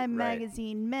Illustrated, Time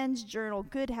Magazine, Men's Journal,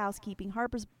 Good Housekeeping,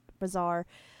 Harper's Bazaar.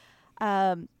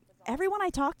 Everyone I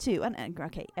talked to,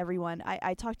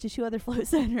 I talked to 2 other float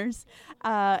centers,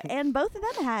 and both of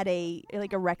them had a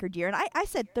record year. And I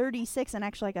said 36, and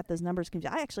actually I got those numbers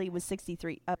confused. I actually was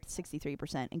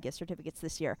 63% in gift certificates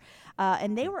this year,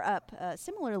 and they were up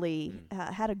similarly.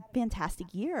 Had a fantastic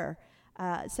year.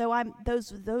 So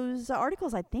those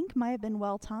articles I think might have been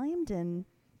well timed and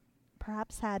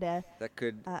perhaps had that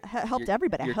could helped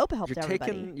everybody. I hope it helped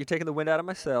everybody. You're taking the wind out of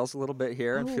my sails a little bit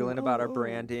here. I'm feeling about our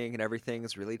branding and everything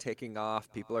is really taking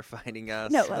off. People are finding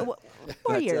us. No,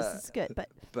 4 years is good, but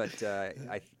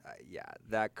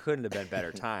that couldn't have been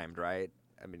better timed, right?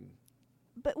 I mean,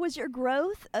 but was your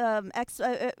growth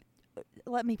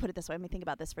let me put it this way. Let me think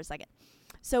about this for a second.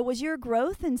 So was your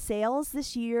growth in sales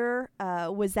this year,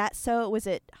 was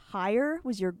it higher?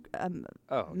 Was your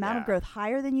amount of growth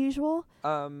higher than usual?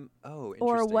 Interesting.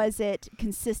 Or was it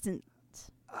consistent?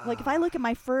 Like if I look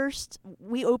at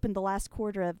we opened the last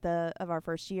quarter of our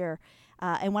first year,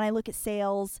 and when I look at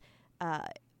sales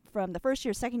from the first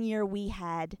year, second year, we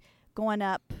had gone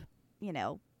up,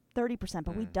 30%,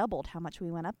 but we doubled how much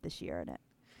we went up this year, and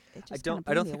it just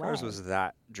I don't think ours was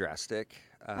that drastic.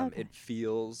 It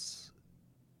feels,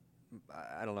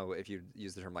 I don't know if you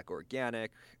use the term like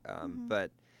organic,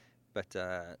 but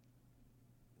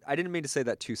I didn't mean to say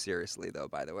that too seriously though,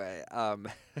 by the way.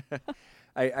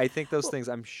 I think those things,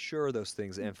 I'm sure those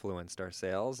things influenced our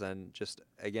sales, and just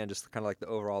kind of like the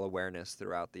overall awareness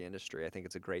throughout the industry. I think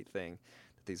it's a great thing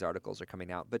that these articles are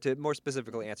coming out. But to more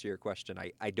specifically answer your question,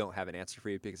 I don't have an answer for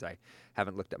you because I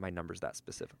haven't looked at my numbers that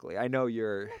specifically. I know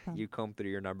you comb through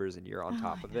your numbers and you're on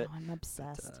top of it. I'm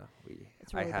obsessed.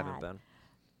 But, I haven't been.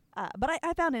 But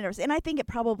I found it interesting, and I think it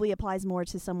probably applies more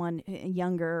to someone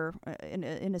younger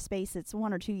in a space that's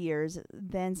 1 or 2 years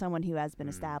than someone who has been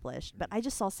established. But I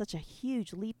just saw such a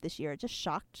huge leap this year. It just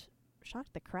shocked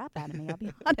the crap out of me, I'll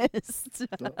be honest.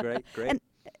 Great.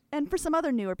 And for some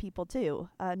other newer people, too.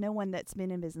 No one that's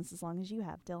been in business as long as you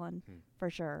have, Dylan, for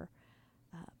sure.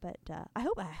 But I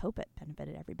hope it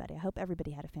benefited everybody. I hope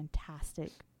everybody had a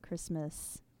fantastic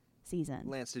Christmas season.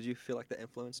 Lance, did you feel like that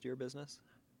influenced your business?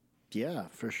 Yeah,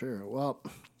 for sure. Well,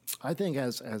 I think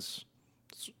as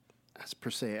per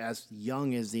se, as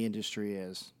young as the industry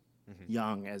is,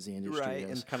 right,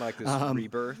 and kind of like this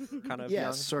rebirth kind of. Yes,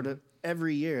 young. sort of.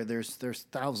 Every year, there's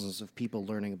thousands of people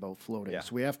learning about floating. Yeah.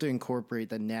 So we have to incorporate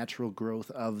the natural growth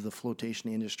of the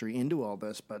flotation industry into all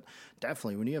this. But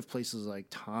definitely, when you have places like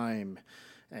Time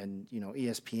and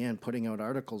ESPN putting out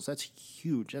articles, that's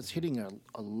huge. That's hitting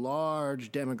a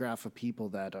large demographic of people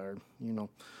that are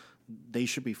they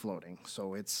should be floating.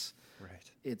 So it's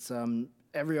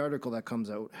every article that comes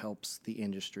out helps the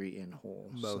industry in whole.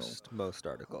 Most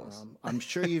articles. I'm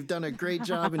sure you've done a great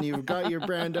job and you've got your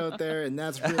brand out there, and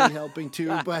that's really helping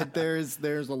too. But there's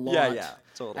a lot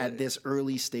totally. at this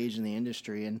early stage in the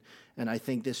industry, and I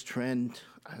think this trend.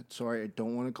 Sorry, I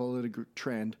don't want to call it a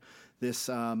trend. This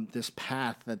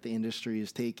path that the industry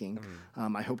is taking.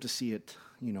 I hope to see it,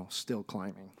 still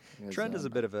climbing. Trend is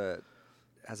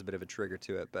has a bit of a trigger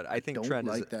to it, but I think trend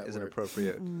is an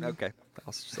appropriate. Okay,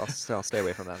 I'll stay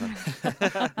away from that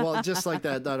then. Well, just like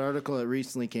that article that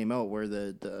recently came out where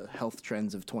the health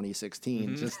trends of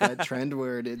 2016, just that trend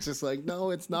word, it's just like, no,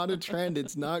 it's not a trend.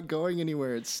 It's not going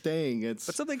anywhere. It's staying. But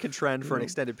something can trend for an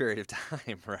extended period of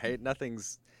time, right?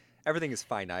 Everything is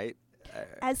finite.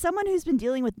 As someone who's been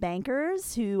dealing with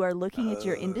bankers who are looking at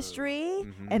your industry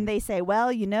and they say, well,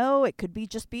 it could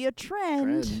just be a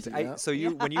trend. So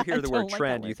when you hear the word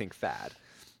trend, you think fad,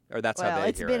 or that's how they hear it.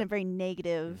 It's been a very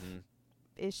negative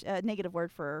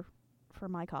word for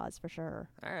my cause, for sure.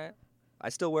 All right. I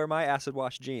still wear my acid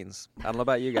wash jeans. I don't know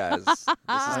about you guys. This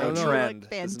is no trend.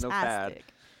 This is no fad.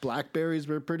 Blackberries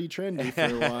were pretty trendy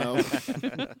for a while.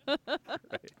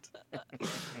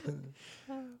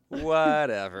 Right.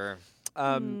 Whatever.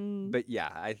 But yeah,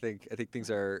 I think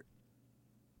things are.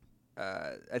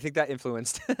 I think that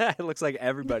influenced. It looks like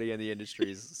everybody in the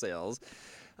industry's sales.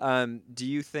 Do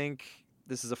you think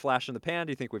this is a flash in the pan?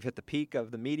 Do you think we've hit the peak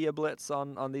of the media blitz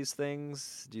on these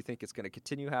things? Do you think it's going to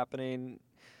continue happening?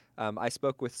 I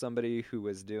spoke with somebody who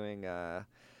was doing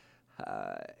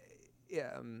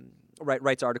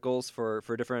writes articles for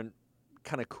different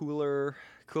kind of cooler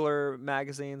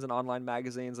magazines and online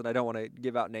magazines, and I don't want to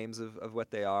give out names of what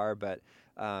they are, but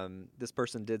this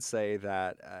person did say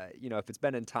that if it's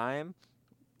been in time,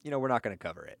 we're not going to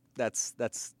cover it. That's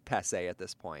passé at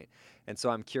this point. And so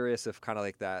I'm curious if kind of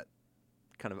like that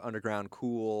kind of underground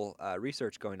cool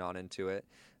research going on into it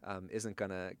isn't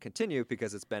going to continue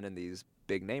because it's been in these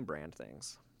big name brand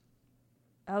things.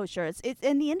 Oh, sure. It's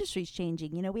and the industry's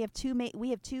changing. We have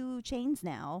two chains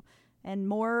now, and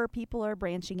more people are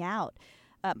branching out.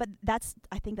 But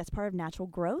I think that's part of natural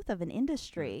growth of an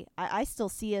industry. I still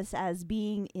see us as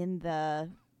being in the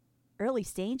early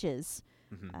stages.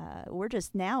 Mm-hmm. We're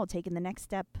just now taking the next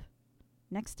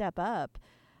step up.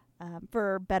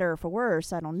 For better or for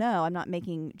worse, I don't know. I'm not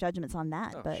making judgments on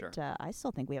that, but sure. I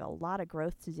still think we have a lot of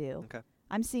growth to do. Okay.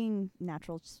 I'm seeing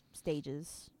natural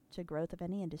stages to growth of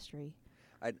any industry.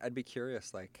 I'd be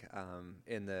curious, like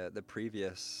in the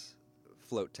previous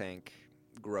float tank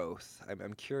growth,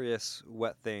 I'm curious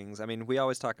what things. I mean, we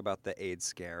always talk about the AIDS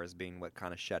scare as being what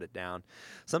kind of shut it down.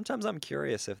 Sometimes I'm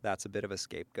curious if that's a bit of a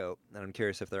scapegoat, and I'm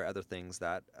curious if there are other things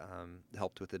that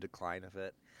helped with the decline of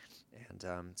it.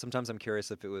 And sometimes I'm curious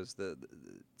if it was the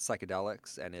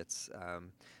psychedelics and its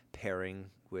pairing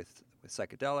with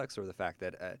psychedelics, or the fact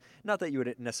that, not that you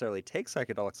would necessarily take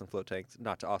psychedelics in float tanks,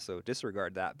 not to also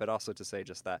disregard that, but also to say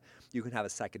just that you can have a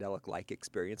psychedelic-like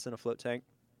experience in a float tank,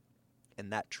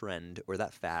 and that trend or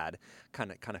that fad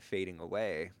kind of fading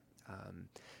away.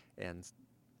 And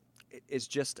it's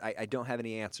just, I don't have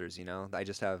any answers, I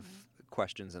just have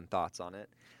questions and thoughts on it.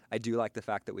 I do like the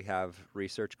fact that we have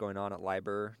research going on at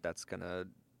LIBOR that's going to,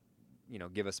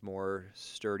 give us more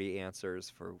sturdy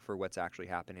answers for what's actually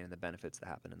happening and the benefits that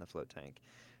happen in the float tank.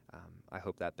 I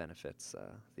hope that benefits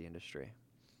the industry.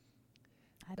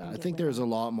 I think there's a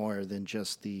lot more than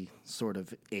just the sort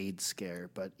of AIDS scare,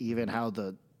 but even how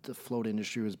the float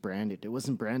industry was branded. It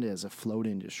wasn't branded as a float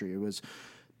industry. It was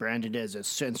branded as a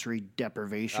sensory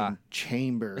deprivation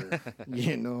chamber,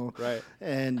 Right.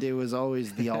 And it was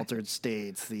always the altered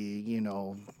states, the,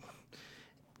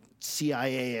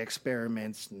 CIA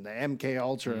experiments and the MK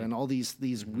Ultra and all these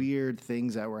weird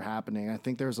things that were happening. I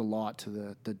think there's a lot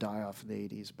to the die-off of the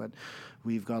 80s, but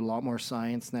we've got a lot more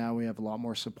science now. We have a lot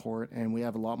more support, and we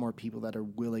have a lot more people that are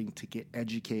willing to get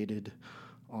educated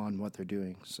on what they're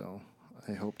doing. So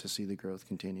I hope to see the growth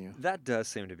continue. That does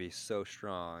seem to be so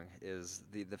strong, is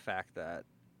the fact that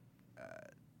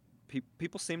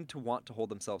people seem to want to hold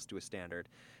themselves to a standard.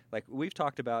 Like, we've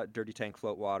talked about dirty tank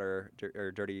float water, or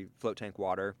dirty float tank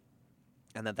water,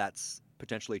 and that's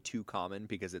potentially too common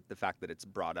because the fact that it's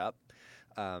brought up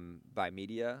by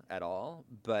media at all.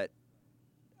 But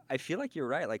I feel like you're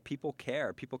right. Like, people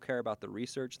care. People care about the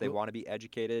research. They want to be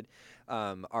educated.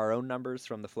 Our own numbers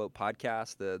from the Float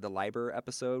podcast, the LIBOR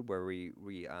episode where we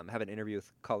have an interview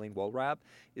with Colleen Wohlrab,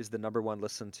 is the number one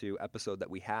listened to episode that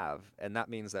we have. And that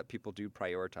means that people do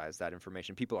prioritize that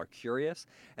information. People are curious,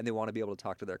 and they want to be able to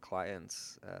talk to their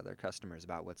clients, their customers,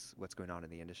 about what's going on in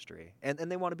the industry. And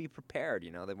they want to be prepared.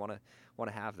 They want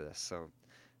to have this. So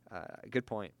good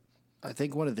point. I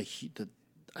think one of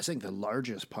the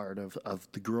largest part of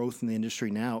the growth in the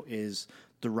industry now is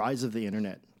the rise of the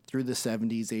internet. Through the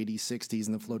 70s, 80s, 60s,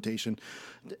 and the flotation,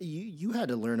 you had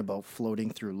to learn about floating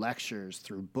through lectures,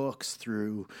 through books,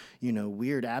 through,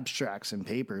 weird abstracts and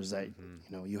papers that,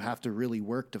 you have to really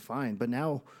work to find. But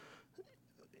now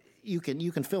you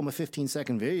can film a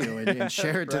 15-second video and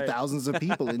share it to thousands of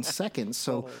people in seconds.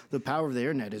 So the power of the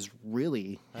internet is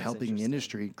really helping the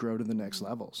industry grow to the next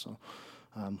level. So,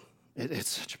 it's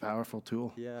such a powerful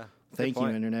tool. Yeah. Thank you,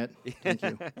 Internet. Thank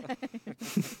you.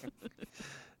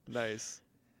 Nice.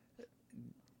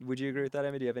 Would you agree with that,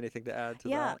 Emmy? Do you have anything to add to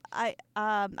that? Yeah,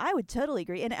 I would totally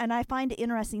agree. And I find it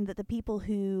interesting that the people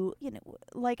who,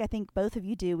 like I think both of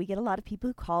you do, we get a lot of people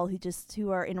who call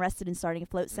who are interested in starting a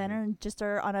float center and just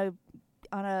are on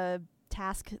a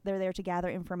task. They're there to gather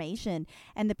information.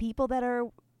 And the people that are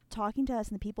talking to us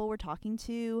and the people we're talking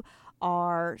to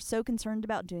are so concerned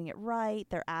about doing it right.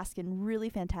 They're asking really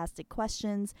fantastic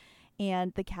questions,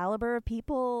 and the caliber of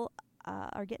people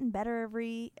are getting better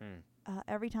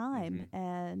every time,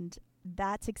 and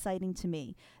that's exciting to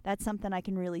me. That's something I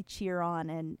can really cheer on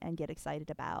and get excited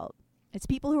about. It's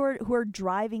people who are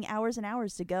driving hours and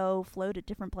hours to go float at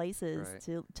different places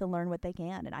to learn what they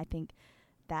can, and I think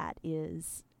that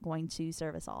is going to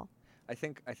serve us all. I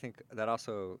think that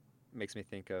also makes me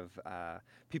think of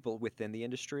people within the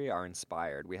industry are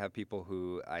inspired. We have people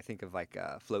who I think of like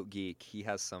Float Geek. He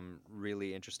has some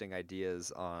really interesting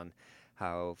ideas on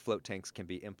how float tanks can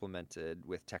be implemented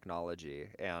with technology,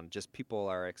 and just people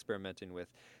are experimenting with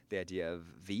the idea of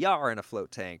VR in a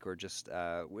float tank, or just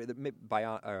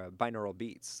binaural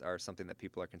beats are something that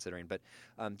people are considering. But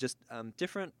just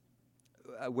different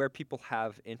where people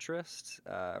have interest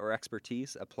or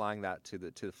expertise, applying that to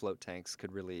the float tanks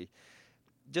could really,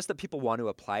 just that people want to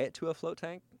apply it to a float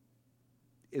tank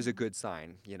is a good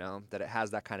sign. That it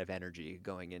has that kind of energy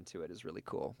going into it is really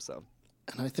cool. So.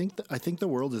 And I think the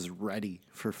world is ready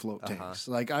for float tanks.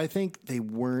 Like, I think they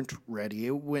weren't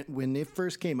ready. When it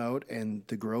first came out and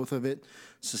the growth of it,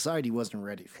 society wasn't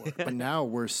ready for it. But now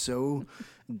we're so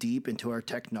deep into our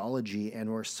technology,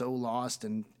 and we're so lost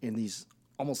in these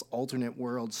almost alternate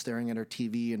worlds, staring at our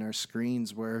TV and our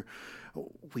screens, where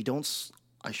we don't.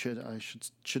 I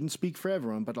shouldn't speak for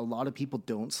everyone, but a lot of people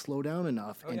don't slow down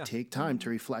enough and take time to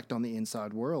reflect on the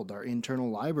inside world. Our internal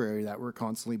library that we're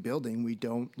constantly building, we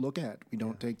don't look at. We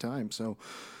don't take time. So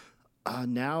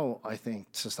now I think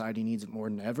society needs it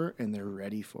more than ever, and they're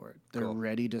ready for it. They're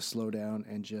ready to slow down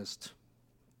and just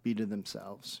be to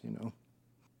themselves, And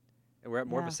we're at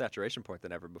more of a saturation point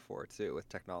than ever before, too, with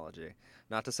technology.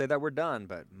 Not to say that we're done,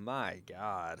 but my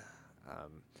God.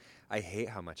 I hate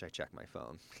how much I check my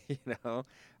phone.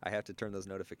 I have to turn those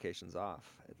notifications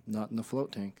off. Not in the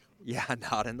float tank. Yeah,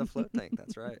 not in the float tank.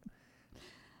 That's right.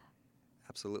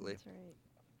 Absolutely.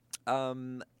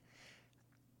 That's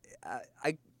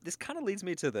right. This kind of leads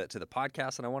me to the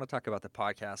podcast, and I want to talk about the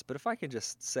podcast. But if I can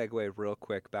just segue real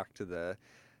quick back to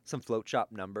some float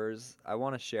shop numbers, I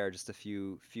want to share just a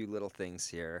few little things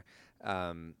here.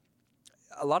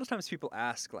 A lot of times people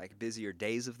ask like busier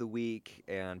days of the week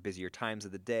and busier times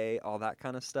of the day, all that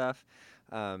kind of stuff.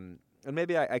 And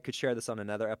maybe I could share this on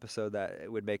another episode that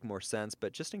would make more sense.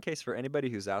 But just in case for anybody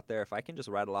who's out there, if I can just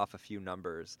rattle off a few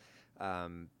numbers,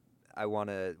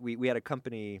 we had a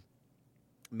company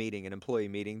meeting, an employee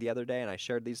meeting the other day, and I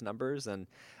shared these numbers, and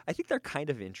I think they're kind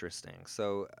of interesting.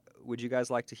 So would you guys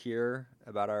like to hear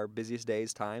about our busiest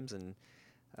days, times, and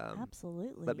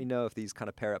absolutely. let me know if these kind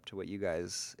of pair up to what you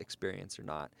guys experience or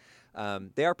not.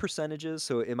 They are percentages,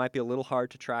 so it might be a little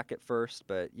hard to track at first,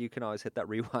 but you can always hit that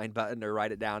rewind button or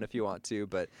write it down if you want to.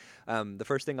 But the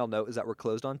first thing I'll note is that we're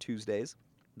closed on Tuesdays.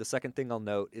 The second thing I'll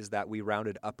note is that we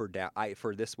rounded up or down.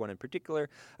 For this one in particular,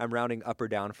 I'm rounding up or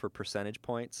down for percentage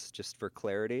points, just for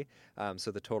clarity,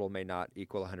 so the total may not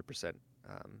equal 100%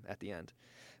 at the end.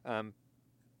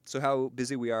 So how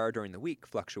busy we are during the week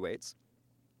fluctuates.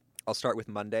 I'll start with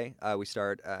Monday. We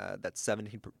start that's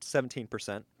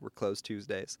 17%. We're closed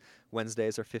Tuesdays.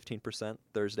 Wednesdays are 15%.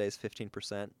 Thursdays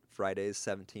 15%. Fridays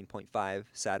 17.5%.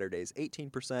 Saturdays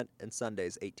 18%, and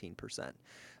Sundays 18%.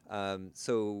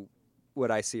 So what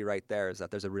I see right there is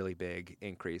that there's a really big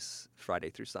increase Friday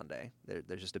through Sunday.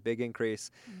 There's just a big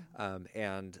increase.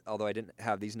 And although I didn't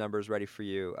have these numbers ready for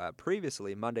you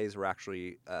previously, Mondays were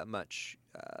actually much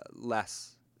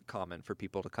less common for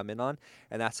people to come in on,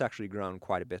 and that's actually grown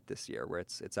quite a bit this year, where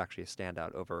it's actually a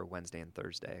standout over Wednesday and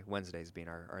Thursday, Wednesdays being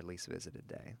our least visited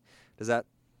day. Does that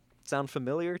sound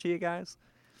familiar to you guys?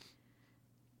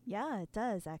 Yeah, it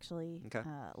does actually. Okay.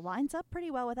 Lines up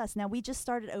pretty well with us. Now, we just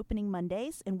started opening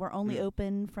Mondays, and we're only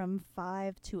open from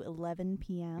 5 to 11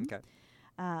 p.m. Okay.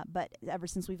 But ever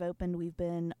since we've opened, we've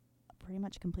been pretty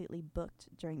much completely booked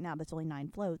during. Now that's only 9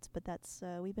 floats, but that's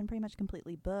we've been pretty much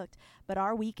completely booked. But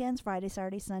our weekends, Friday,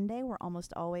 Saturday, Sunday, we're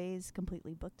almost always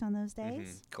completely booked on those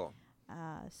days. Cool.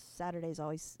 Saturdays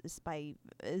always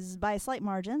is by a slight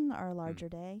margin our larger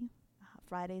day.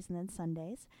 Fridays and then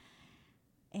Sundays.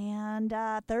 And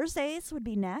Thursdays would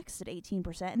be next at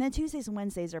 18%, and then Tuesdays and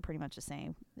Wednesdays are pretty much the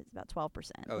same. It's about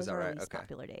 12%. Oh, is that right? Those Okay.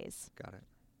 popular days. Got it.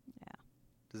 Yeah.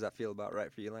 Does that feel about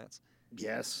right for you, Lance?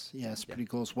 Yes, pretty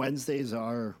close. Wednesdays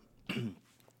are,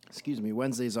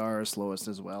 Wednesdays are our slowest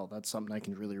as well. That's something I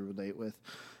can really relate with.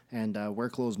 And we're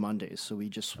closed Mondays, so we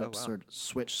just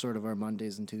switch sort of our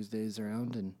Mondays and Tuesdays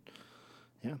around, and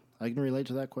yeah, I can relate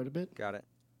to that quite a bit. Got it.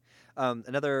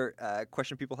 Another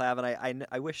question people have, and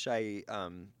I wish I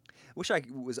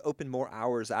was open more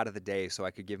hours out of the day so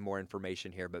I could give more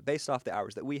information here. But based off the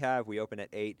hours that we have, we open at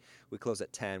 8, we close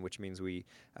at 10, which means we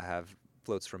have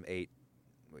floats from 8.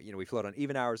 We float on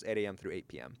even hours, 8 a.m. through 8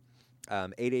 p.m.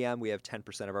 8 a.m. we have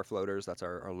 10% of our floaters. That's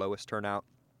our lowest turnout.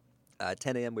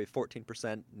 10 a.m. we have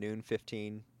 14%, noon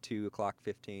 15, 2 o'clock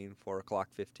 15, 4 o'clock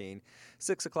 15,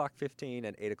 6 o'clock 15,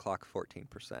 and 8 o'clock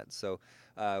 14%. So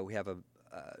we have a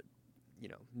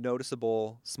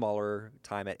noticeable smaller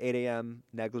time at 8 a.m.,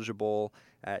 negligible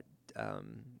at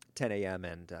 10 a.m.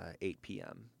 and 8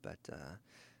 p.m. But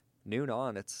noon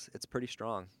on, it's pretty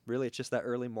strong. Really, it's just that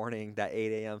early morning, that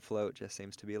 8 a.m. float just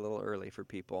seems to be a little early for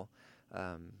people.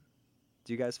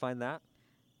 Do you guys find that?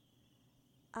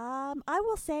 I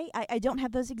will say I don't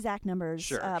have those exact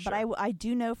numbers, but I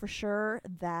do know for sure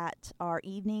that our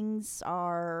evenings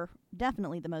are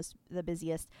definitely the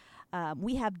busiest.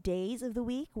 We have days of the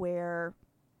week where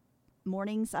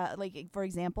mornings, like for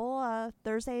example,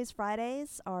 Thursdays,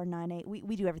 Fridays are 9 a.m.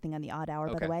 We do everything on the odd hour,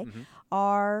 by the way. Mm-hmm.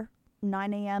 Our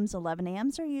 9 a.m.s, 11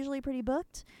 a.m.s are usually pretty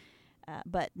booked.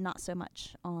 But not so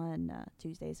much on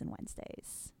Tuesdays and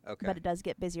Wednesdays. Okay. But it does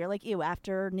get busier. Like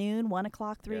afternoon, 1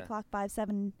 o'clock, 3 o'clock, 5,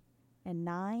 7, and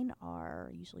 9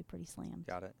 are usually pretty slammed.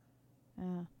 Got it.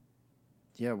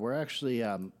 Yeah, we're actually,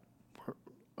 I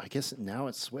guess now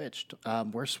it's switched.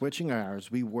 We're switching our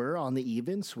hours. We were on the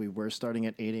evens. We were starting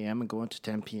at 8 a.m. and going to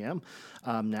 10 p.m.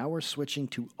 Now we're switching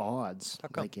to odds,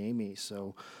 like Amy.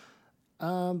 So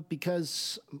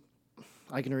because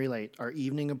I can relate, our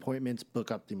evening appointments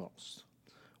book up the most.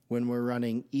 When we're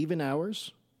running even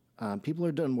hours, people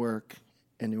are done work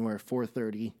anywhere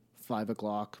 4:30, 5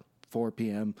 o'clock, 4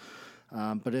 p.m.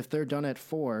 But if they're done at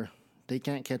 4, they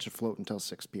can't catch a float until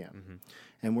 6 p.m. Mm-hmm.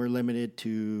 And we're limited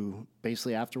to,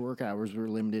 basically after work hours, we're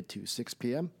limited to 6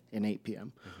 p.m. and 8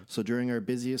 p.m. Mm-hmm. So during our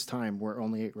busiest time, we're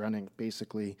only running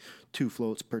basically 2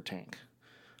 floats per tank.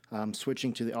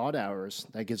 Switching to the odd hours,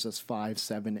 that gives us 5,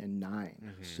 7, and 9.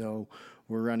 Mm-hmm. So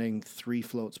we're running 3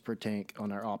 floats per tank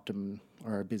on our optimum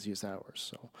or our busiest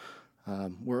hours. So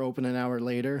we're open an hour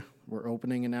later. We're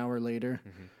opening an hour later.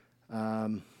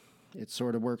 Mm-hmm. It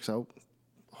sort of works out,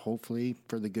 hopefully,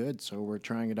 for the good. So we're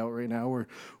trying it out right now.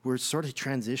 We're sort of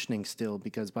transitioning still,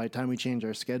 because by the time we change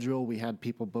our schedule, we had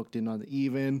people booked in on the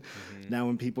even. Mm-hmm. Now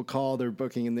when people call, they're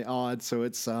booking in the odd. So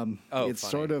it's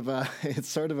sort of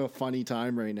a funny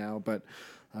time right now. But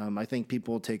I think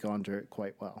people will take on to it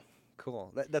quite well.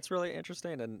 Cool. That's really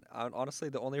interesting. And honestly,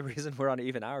 the only reason we're on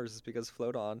even hours is because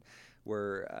Float On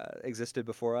existed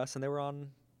before us, and they were on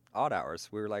odd hours.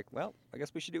 We were like, well, I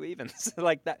guess we should do evens.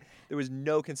 Like that. There was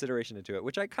no consideration into it,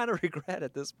 which I kind of regret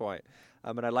at this point.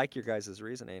 And I like your guys'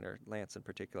 reasoning, or Lance in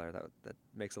particular. That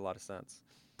makes a lot of sense.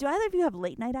 Do either of you have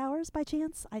late night hours by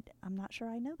chance? I'm not sure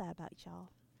I know that about y'all.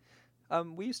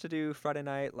 We used to do Friday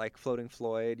night, like Floating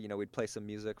Floyd. We'd play some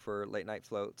music for late night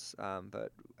floats.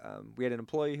 But we had an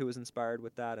employee who was inspired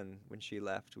with that, and when she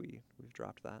left, we've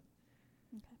dropped that.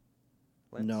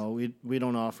 Okay. No, we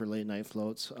don't offer late night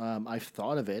floats. I've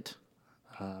thought of it,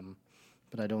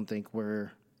 but I don't think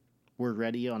we're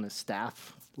ready on a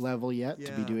staff level yet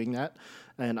to be doing that.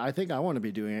 And I think I want to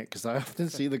be doing it because I often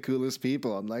see the coolest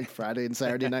people on like Friday and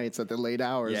Saturday nights at the late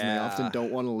hours, and they often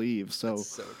don't want to leave. So that's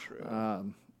so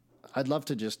true. I'd love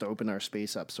to just open our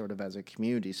space up sort of as a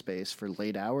community space for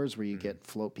late hours where you get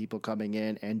float people coming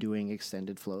in and doing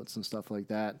extended floats and stuff like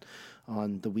that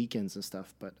on the weekends and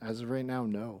stuff. But as of right now,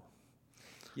 no.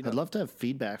 I'd love to have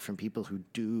feedback from people who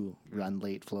do run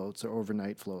late floats or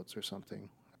overnight floats or something.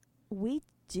 We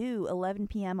do 11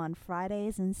 p.m. on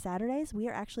Fridays and Saturdays. We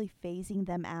are actually phasing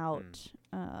them out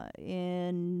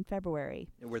in February.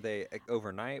 Were they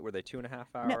overnight? Were they 2.5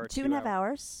 hours? No, 2.5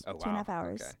 hours. Oh, wow. 2.5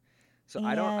 hours. Okay. So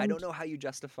I don't know how you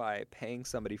justify paying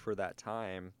somebody for that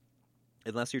time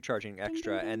unless you're charging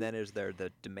extra, and then is there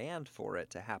the demand for it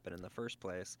to happen in the first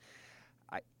place?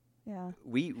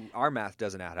 Our math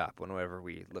doesn't add up whenever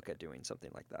we look at doing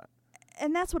something like that.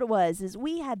 And that's what it was. Is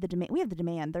we had the demand. We have the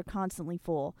demand. They're constantly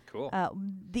full. Cool.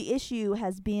 The issue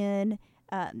has been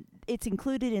it's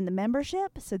included in the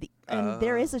membership. So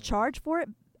there is a charge for it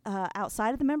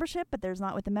outside of the membership, but there's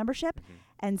not with the membership,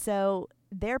 and so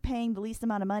they're paying the least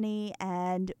amount of money.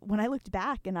 And when I looked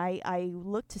back and I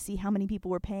looked to see how many people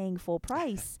were paying full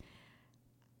price,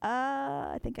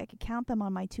 I think I could count them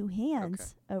on my 2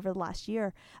 hands over the last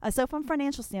year. So from a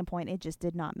financial standpoint, it just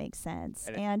did not make sense.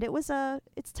 And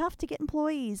it's tough to get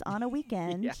employees on a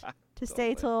weekend to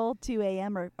stay till 2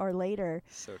 a.m. or later.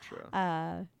 So true.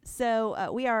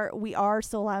 So we are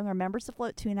still allowing our members to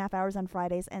float 2.5 hours on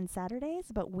Fridays and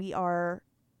Saturdays, but we are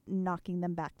knocking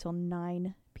them back till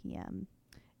 9 p.m.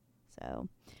 So,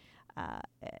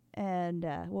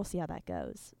 we'll see how that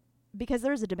goes. Because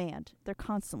there's a demand. They're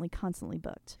constantly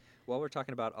booked. Well, we're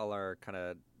talking about all our kind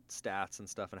of stats and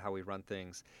stuff and how we run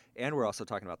things, and we're also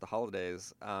talking about the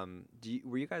holidays.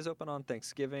 Were you guys open on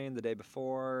Thanksgiving, the day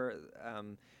before?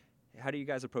 How do you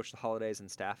guys approach the holidays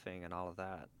and staffing and all of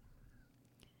that?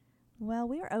 Well,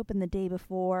 we were open the day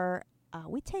before.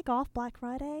 We take off Black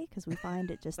Friday because we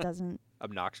find it just doesn't.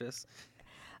 Obnoxious.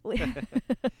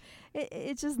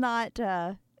 It's just not.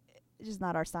 It's just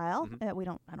not our style. Mm-hmm.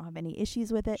 I don't have any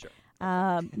issues with it. Sure.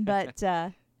 But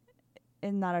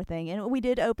it's not our thing. And we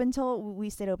stayed open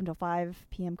till 5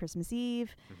 p.m. Christmas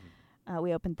Eve. Mm-hmm.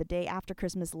 We opened the day after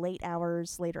Christmas, later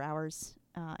hours,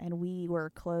 and we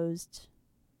were closed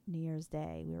New Year's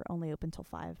Day. We were only open till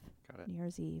 5 New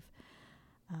Year's Eve.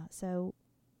 So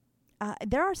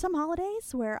there are some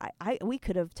holidays where we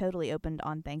could have totally opened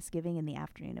on Thanksgiving in the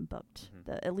afternoon and booked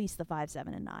at least the 5,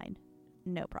 7, and 9.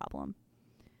 No problem.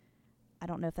 I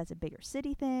don't know if that's a bigger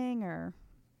city thing or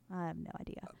I have no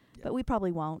idea. Yeah. But we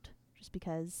probably won't, just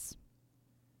because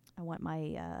I want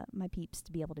my my peeps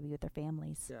to be able to be with their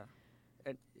families. Yeah.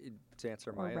 And to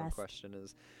answer Or my own rest. question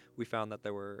is, we found that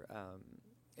there were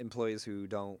employees who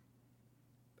don't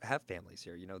have families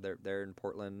here. You know, they're in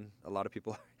Portland. A lot of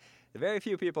people, very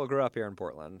few people grew up here in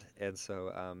Portland, and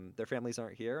so their families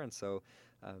aren't here, and so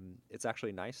it's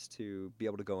actually nice to be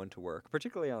able to go into work,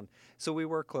 particularly on. So we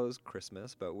were closed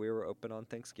Christmas, but we were open on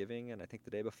Thanksgiving and I think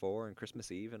the day before and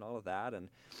Christmas Eve and all of that, and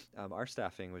our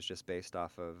staffing was just based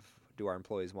off of, do our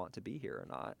employees want to be here or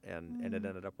not, and it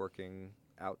ended up working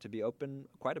out to be open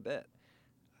quite a bit.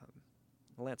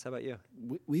 Lance, how about you?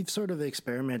 We've sort of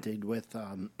experimented with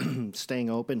staying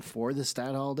open for the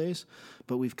stat holidays,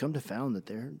 but we've come to found that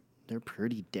they're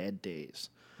pretty dead days.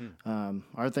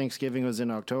 Our Thanksgiving was in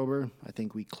October. I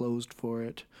think we closed for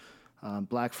it.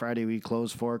 Black Friday we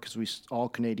closed for because all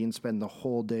Canadians spend the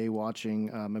whole day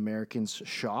watching Americans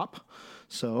shop.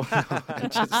 So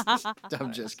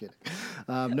I'm just kidding.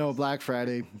 No, Black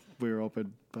Friday we were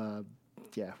open.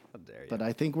 Yeah, How dare you. but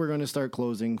I think we're going to start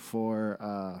closing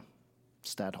for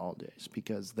stat holidays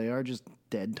because they are just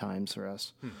dead times for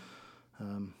us.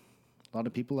 A lot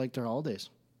of people like their holidays.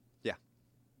 Yeah,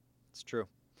 it's true.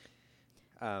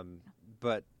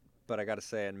 But I got to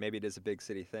say, and maybe it is a big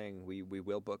city thing, we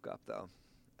will book up though.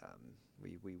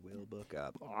 We will book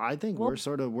up. I think we're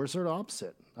sort of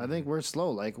opposite. I think we're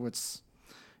slow. Like what's,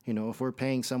 if we're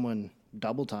paying someone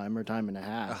double time or time and a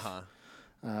half,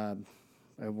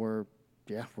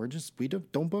 we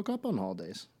don't book up on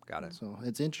holidays. Got it. So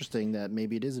it's interesting that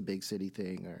maybe it is a big city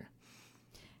thing, or.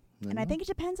 And I think it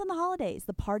depends on the holidays.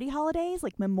 The party holidays,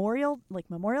 like Memorial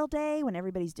Day, when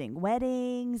everybody's doing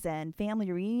weddings and family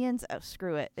reunions. Oh,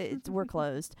 screw it! We're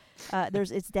closed.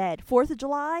 It's dead. 4th of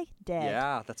July, dead.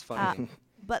 Yeah, that's funny.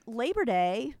 But Labor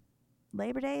Day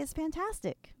is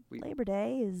fantastic. Labor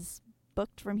Day is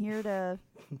booked from here to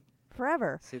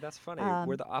forever. See, that's funny.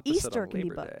 We're the opposite Easter on can be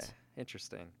Labor Day. booked.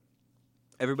 Interesting.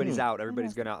 Everybody's out.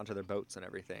 Everybody's going out onto their boats and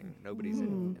everything. Nobody's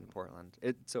in Portland.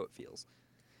 So it feels.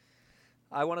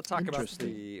 I want to talk about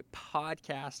the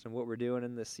podcast and what we're doing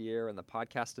in this year and the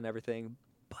podcast and everything.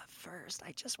 But first,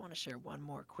 I just want to share one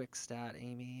more quick stat,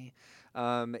 Amy.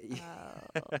 Here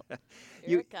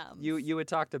it comes. You had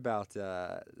talked about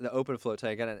the open float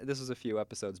tank, and this was a few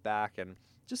episodes back, and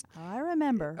just. I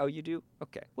remember. Oh, you do?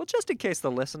 Okay. Well, just in case the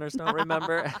listeners don't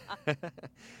remember.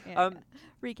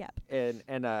 Recap. And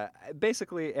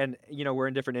basically, we're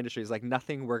in different industries. Like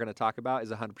nothing we're going to talk about is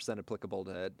 100% applicable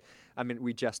to. I mean,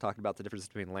 we just talked about the difference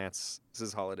between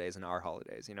Lance's holidays and our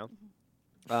holidays.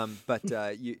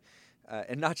 But you.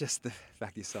 And not just the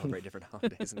fact you celebrate different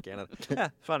holidays in Canada. Yeah,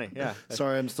 funny, yeah.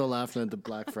 Sorry, I'm still laughing at the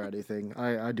Black Friday thing.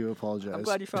 I do apologize. I'm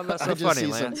glad you found that so funny,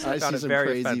 Lance. I see some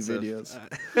very crazy offensive. videos.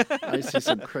 I see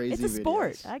some crazy videos. It's a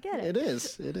sport. I get it. It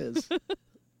is.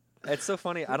 It's so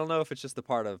funny. I don't know if it's just the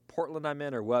part of Portland I'm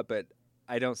in or what, but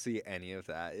I don't see any of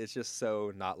that. It's just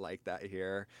so not like that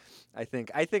here. I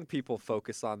think people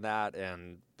focus on that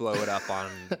and blow it up on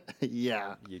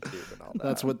YouTube and all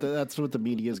that. That's what the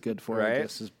media is good for, Right? I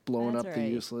guess, is blowing That's up the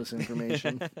right. useless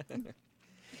information.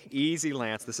 Easy,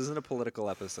 Lance. This isn't a political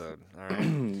episode. All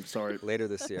right. Sorry. Later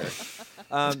this year.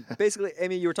 Basically,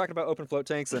 Amy, you were talking about open float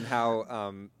tanks and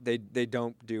how they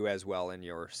don't do as well in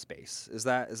your space. Is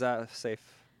that safe?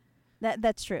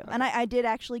 That's true. And I did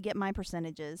actually get my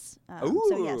percentages.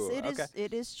 So yes,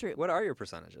 it is true. What are your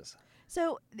percentages?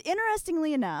 So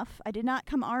interestingly enough, I did not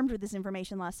come armed with this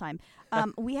information last time.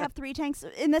 We have 3 tanks,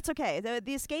 and that's okay.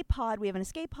 The escape pod, we have an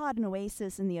escape pod, an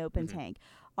Oasis, and the open tank.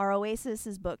 Our Oasis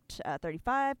is booked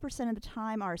 35% of the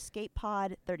time. Our escape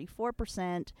pod,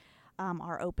 34%.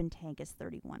 Our open tank is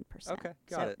 31%. Okay,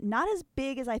 got it. Not as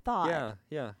big as I thought.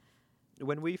 Yeah.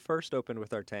 When we first opened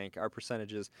with our tank, our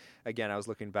percentages, again, I was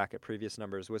looking back at previous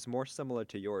numbers, was more similar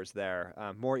to yours there,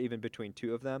 more even between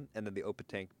 2 of them, and then the open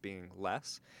tank being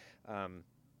less.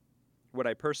 What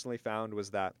I personally found was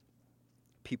that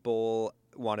people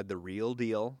wanted the real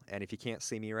deal. And if you can't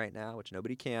see me right now, which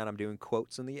nobody can, I'm doing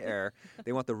quotes in the air.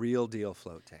 They want the real deal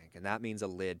float tank. And that means a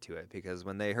lid to it, because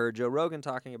when they heard Joe Rogan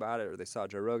talking about it, or they saw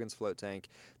Joe Rogan's float tank,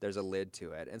 there's a lid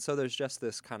to it. And so there's just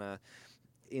this kind of,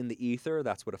 in the ether,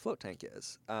 that's what a float tank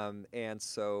is. And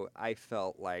so I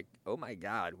felt like, oh my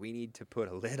God, we need to put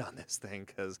a lid on this thing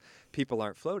because people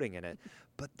aren't floating in it.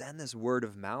 But then this word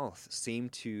of mouth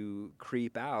seemed to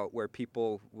creep out, where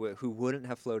people who wouldn't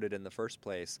have floated in the first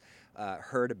place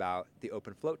heard about the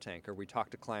open float tank. Or we talk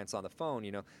to clients on the phone,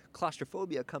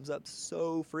 claustrophobia comes up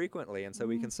so frequently. And so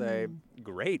we can say,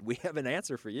 great, we have an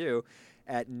answer for you.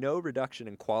 At no reduction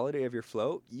in quality of your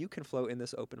float, you can float in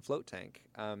this open float tank.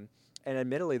 And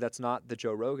admittedly, that's not the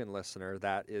Joe Rogan listener.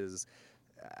 That is,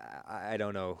 I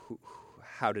don't know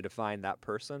how to define that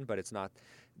person, but it's not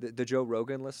the Joe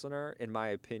Rogan listener, in my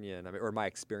opinion, or my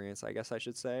experience, I guess I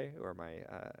should say, or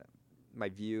my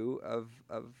view of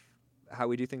how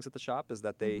we do things at the shop is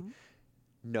that they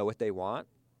know what they want.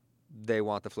 They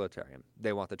want the floatarium.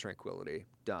 They want the tranquility.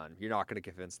 Done. You're not going to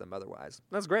convince them otherwise.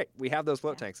 That's great. We have those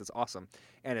float tanks. It's awesome.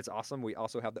 And it's awesome. We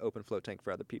also have the open float tank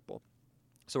for other people.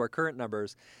 So our current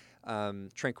numbers,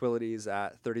 Tranquility's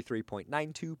at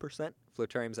 33.92%,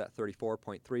 Floatarium's at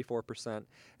 34.34%,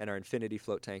 and our Infinity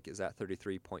float tank is at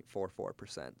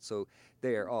 33.44%. So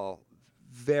they are all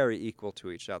very equal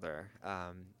to each other.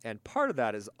 And part of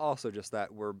that is also just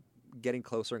that we're getting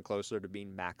closer and closer to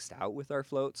being maxed out with our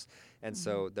floats. And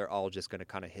so they're all just going to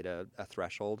kind of hit a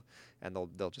threshold, and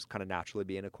they'll just kind of naturally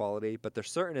be inequality. But there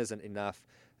certain isn't enough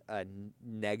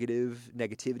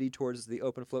negativity towards the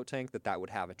open float tank that would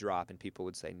have a drop and people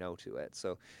would say no to it.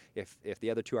 So if the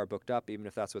other two are booked up, even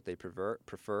if that's what they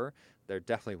prefer, they're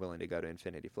definitely willing to go to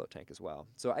Infinity float tank as well.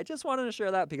 So I just wanted to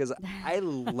share that because I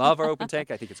love our open tank.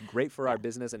 I think it's great for our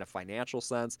business in a financial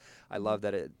sense. I love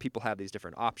that people have these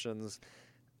different options.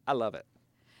 I love it.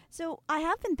 So I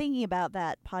have been thinking about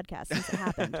that podcast since it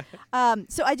happened.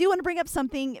 So I do want to bring up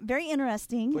something very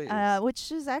interesting, which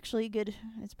is actually good.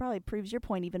 It probably proves your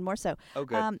point even more so. Oh,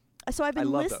 good. So I've been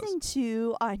listening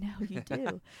to, I know you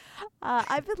do.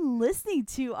 I've been listening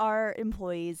to our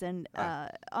employees and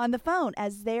on the phone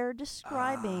as they're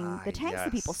describing the tanks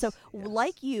to people. So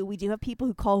like you, we do have people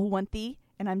who call who want the,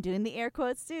 and I'm doing the air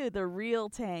quotes too, the real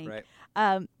tank.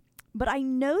 Right. But I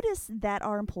noticed that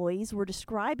our employees were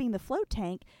describing the float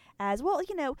tank as, well,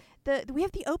 we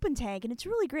have the open tank, and it's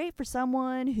really great for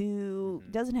someone who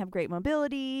doesn't have great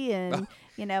mobility, and,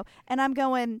 and I'm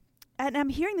going, and I'm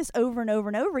hearing this over and over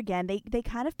and over again. They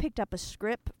kind of picked up a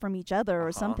script from each other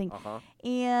or something,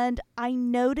 and I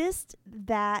noticed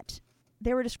that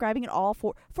they were describing it all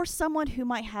for someone who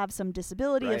might have some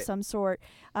disability of some sort,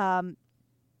 and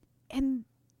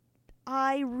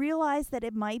I realized that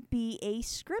it might be a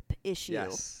script issue.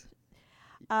 Yes.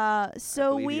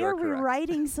 So we are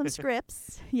rewriting some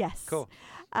scripts. Yes. Cool.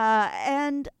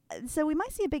 And so we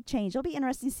might see a big change. It'll be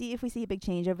interesting to see if we see a big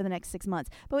change over the next 6 months.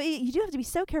 But you do have to be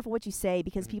so careful what you say,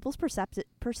 because people's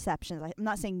perceptions. I'm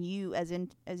not saying you as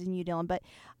in you, Dylan, but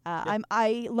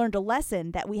I learned a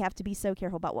lesson that we have to be so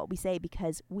careful about what we say,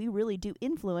 because we really do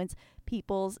influence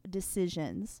people's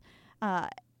decisions.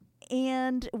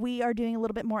 And we are doing a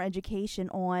little bit more education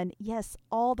on, yes,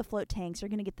 all the float tanks are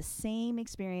going to get the same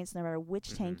experience no matter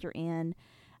which tank you're in.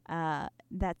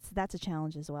 That's a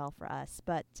challenge as well for us.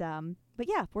 But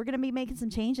yeah, we're going to be making some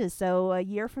changes. So a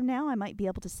year from now, I might be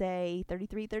able to say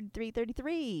 33, 33,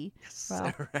 33. Yes.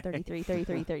 Well, right. 33,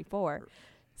 33, 34.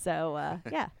 So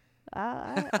yeah,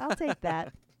 I'll take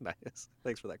that. Nice.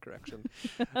 Thanks for that correction.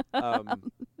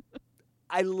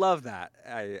 I love that.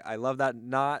 I love that.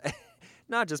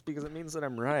 Not just because it means that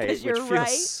I'm right, which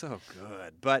feels so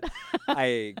good, but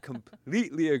I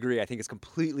completely agree. I think it's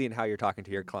completely in how you're talking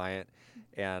to your client,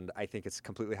 and I think it's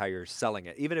completely how you're selling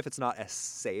it. Even if it's not a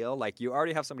sale, like you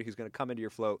already have somebody who's going to come into your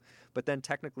float, but then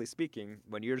technically speaking,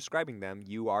 when you're describing them,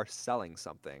 you are selling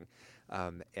something,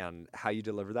 and how you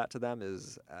deliver that to them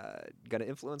is going to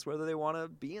influence whether they want to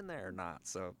be in there or not.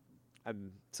 So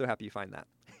I'm so happy you find that.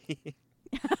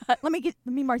 Let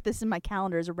me mark this in my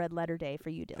calendar as a red letter day for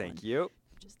you, Dylan. Thank you.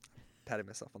 Just patting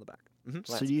myself on the back.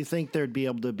 So do you think there'd be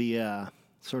able to be a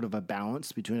sort of a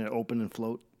balance between an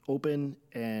open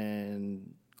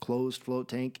and closed float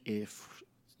tank if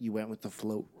you went with the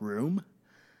float room?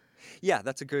 Yeah,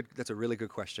 that's a really good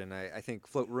question. I think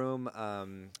float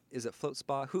room, is it Float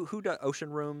Spa? Who does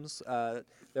ocean rooms? There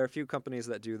are a few companies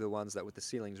that do the ones that with the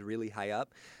ceilings really high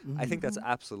up. I think that's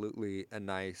absolutely a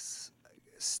nice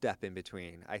step in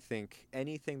between. I think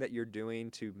anything that you're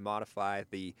doing to modify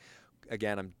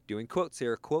again, I'm doing quotes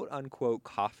here, quote unquote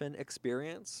coffin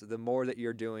experience, the more that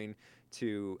you're doing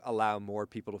to allow more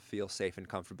people to feel safe and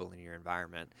comfortable in your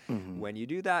environment. When you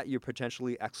do that, you're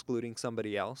potentially excluding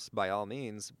somebody else by all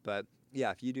means. But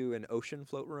yeah, if you do an ocean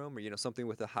float room or, something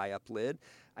with a high up lid,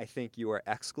 I think you are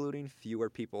excluding fewer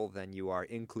people than you are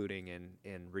including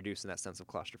in reducing that sense of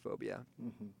claustrophobia.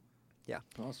 Yeah.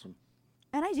 Awesome.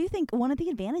 And I do think one of the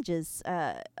advantages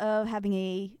of having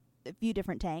a few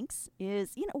different tanks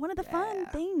is, one of the fun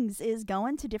things is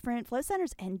going to different float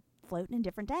centers and floating in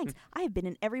different tanks. I have been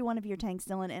in every one of your tanks,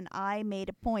 Dylan, and I made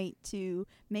a point to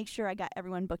make sure I got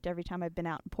everyone booked every time I've been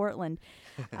out in Portland.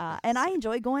 And I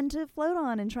enjoy going to Float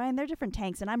On and trying their different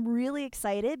tanks. And I'm really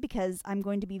excited because I'm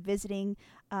going to be visiting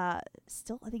I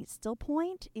think it's Still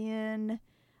Point in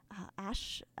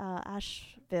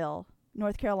Asheville,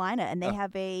 North Carolina, and they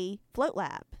have a float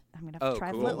lab. I'm going to have to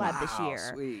try cool. Float Lab this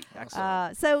year. Sweet.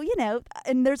 Excellent. So,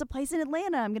 and there's a place in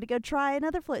Atlanta. I'm going to go try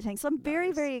another float tank. So I'm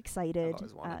very, very excited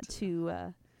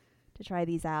to try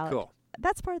these out. Cool.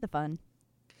 That's part of the fun.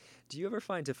 Do you ever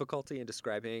find difficulty in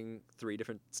describing 3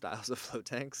 different styles of float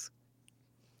tanks?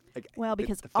 Well,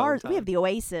 because we have the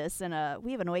Oasis and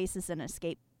we have an Oasis and an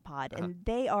Escape Pod, and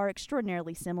they are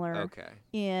extraordinarily similar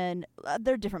in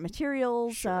they're different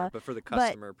materials. Sure, but for the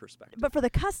customer perspective. But for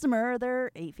the customer, they're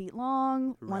 8 feet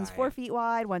long, one's 4 feet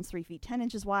wide, one's 3 feet 10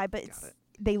 inches wide, but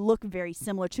they look very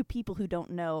similar to people who don't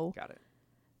know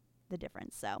the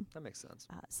difference. So that makes sense.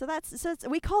 So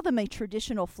we call them a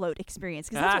traditional float experience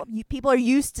because that's what people are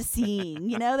used to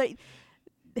seeing.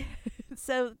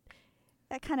 So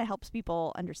that kind of helps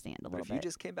people understand a little bit. If you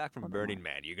just came back from Burning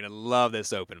Man, you're going to love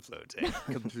this open float tank.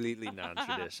 Completely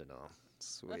non-traditional.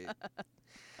 Sweet.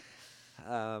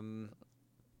 I've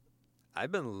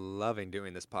been loving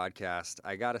doing this podcast.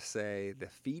 I got to say, the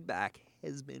feedback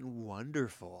has been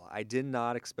wonderful. I did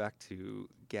not expect to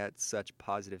get such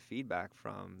positive feedback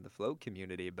from the float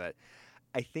community, but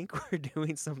I think we're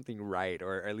doing something right,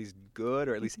 or at least good,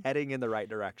 or at least heading in the right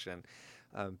direction,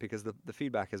 because the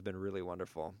feedback has been really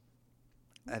wonderful.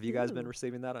 Have you guys been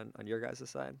receiving that on your guys'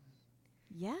 side?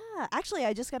 Yeah. Actually,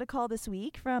 I just got a call this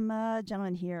week from a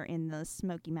gentleman here in the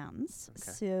Smoky Mountains.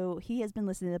 Okay. So he has been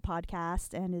listening to the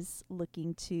podcast and is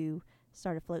looking to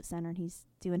start a float center, and he's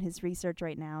doing his research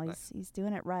right now. He's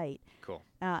doing it right. Cool.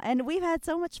 And we've had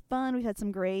so much fun. We've had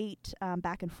some great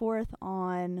back and forth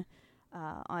on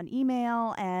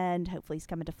email, and hopefully he's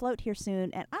coming to float here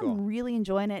soon. And I'm really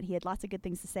enjoying it. He had lots of good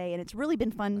things to say, and it's really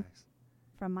been fun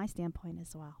from my standpoint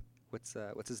as well. What's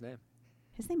his name?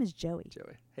 His name is Joey.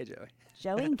 Joey. Hey, Joey.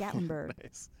 Joey in Gatlinburg.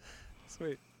 Nice.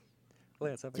 Sweet.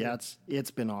 Lance,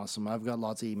 it's been awesome. I've got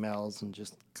lots of emails and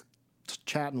just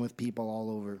chatting with people all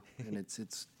over, and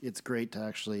it's great to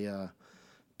actually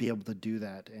be able to do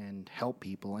that and help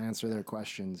people answer their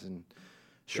questions and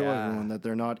show everyone that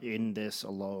they're not in this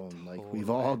alone. Like we've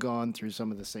all gone through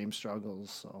some of the same struggles.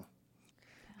 So,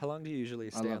 how long do you usually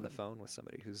stay on the phone with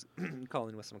somebody who's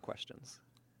calling with some questions?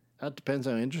 That depends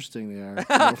how interesting they are.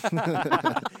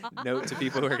 Note to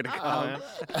people who are going to call in.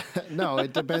 No,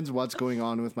 it depends what's going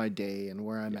on with my day and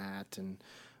where I'm at. And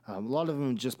a lot of them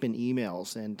have just been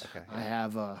emails. And I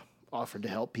have offered to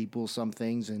help people some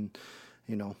things. And,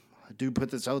 I do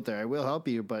put this out there. I will help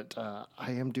you, but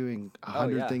I am doing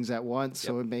 100 things at once.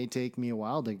 So it may take me a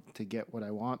while to get what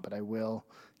I want, but I will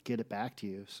get it back to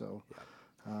you. So,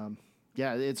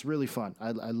 yeah, it's really fun.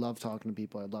 I love talking to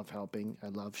people. I love helping. I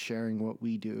love sharing what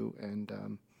we do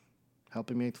and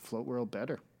helping make the float world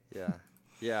better.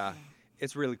 Yeah.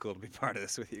 It's really cool to be part of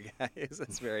this with you guys.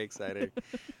 It's very exciting.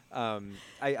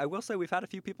 I will say we've had a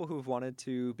few people who've wanted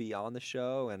to be on the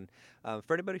show. And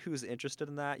for anybody who's interested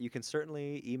in that, you can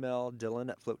certainly email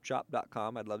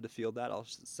Dylan@floatshop.com. I'd love to field that. I'll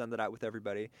send that out with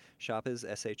everybody. Shop is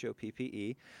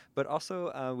SHOPPE. But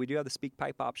also we do have the speak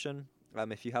pipe option.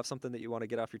 If you have something that you want to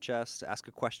get off your chest, ask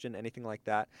a question, anything like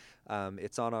that,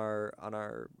 it's on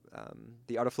our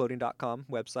theartoffloating.com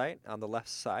website. On the left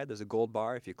side, there's a gold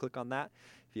bar. If you click on that,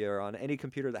 if you're on any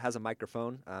computer that has a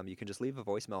microphone, you can just leave a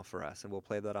voicemail for us, and we'll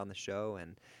play that on the show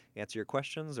and answer your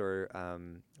questions or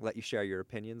let you share your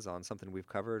opinions on something we've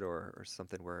covered or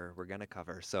something we're going to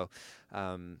cover. So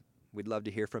we'd love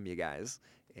to hear from you guys.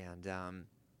 And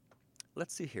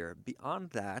let's see here. Beyond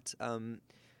that...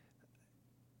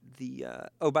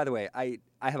 by the way, I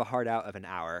have a hard out of an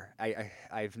hour.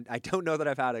 I don't know that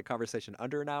I've had a conversation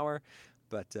under an hour,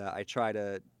 but I try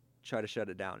to shut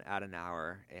it down at an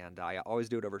hour, and I always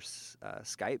do it over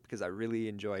Skype because I really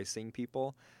enjoy seeing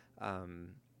people.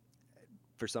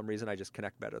 For some reason, I just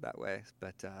connect better that way.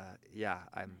 But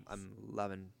I'm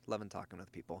loving talking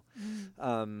with people.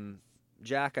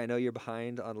 Jack, I know you're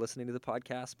behind on listening to the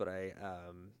podcast, but I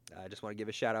just want to give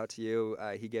a shout out to you.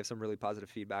 He gave some really positive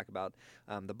feedback about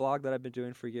the blog that I've been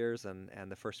doing for years and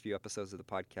the first few episodes of the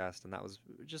podcast, and that was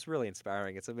just really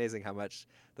inspiring. It's amazing how much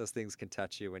those things can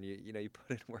touch you when you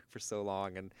put in work for so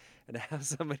long, and to have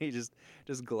somebody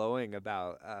just glowing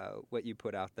about what you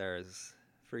put out there is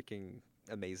freaking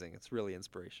amazing. It's really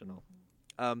inspirational.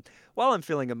 While I'm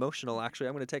feeling emotional, actually,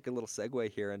 I'm going to take a little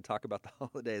segue here and talk about the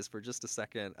holidays for just a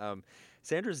second.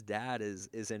 Sandra's dad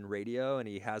is in radio, and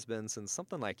he has been since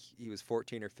something like he was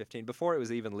 14 or 15, before it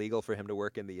was even legal for him to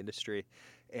work in the industry.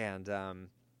 And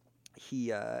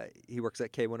he works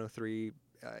at K103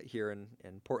 here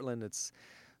in Portland. It's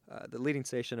the leading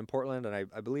station in Portland, and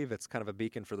I believe it's kind of a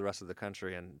beacon for the rest of the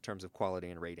country in terms of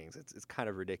quality and ratings. It's kind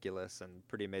of ridiculous and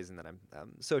pretty amazing that I'm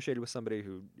associated with somebody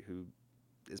who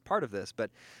is part of this. But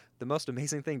the most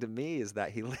amazing thing to me is that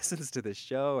he listens to this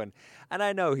show, and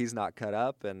I know he's not cut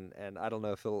up, and I don't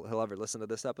know if he'll ever listen to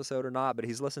this episode or not, but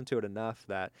he's listened to it enough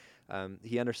that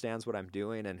he understands what I'm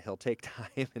doing, and he'll take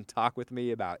time and talk with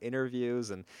me about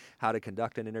interviews and how to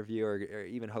conduct an interview or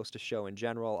even host a show in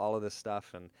general, all of this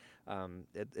stuff. And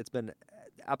it's been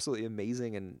absolutely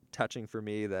amazing and touching for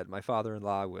me that my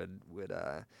father-in-law would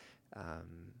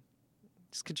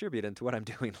just contribute into what I'm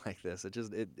doing like this.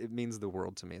 It means the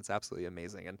world to me. It's absolutely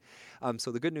amazing. And so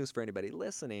the good news for anybody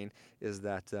listening is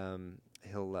that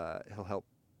he'll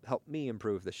help me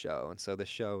improve the show. And so this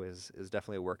show is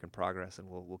definitely a work in progress, and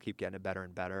we'll keep getting it better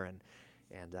and better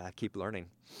and keep learning.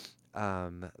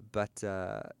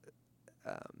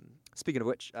 Speaking of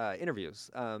which, interviews.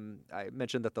 I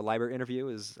mentioned that the LIBOR interview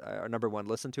is our number one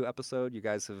listened to episode. You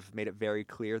guys have made it very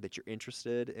clear that you're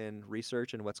interested in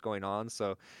research and what's going on.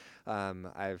 So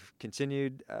I've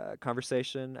continued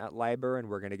conversation at LIBOR, and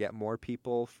we're going to get more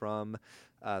people from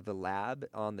the lab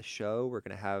on the show. We're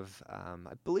going to have,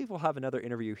 I believe we'll have another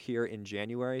interview here in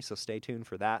January, so stay tuned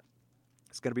for that.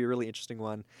 It's going to be a really interesting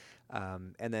one.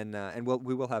 And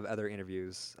we will have other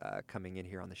interviews coming in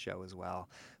here on the show as well.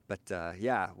 But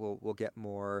we'll get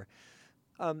more,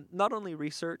 not only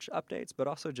research updates, but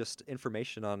also just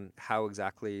information on how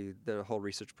exactly the whole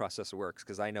research process works.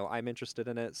 Because I know I'm interested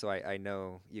in it, so I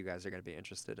know you guys are going to be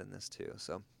interested in this too.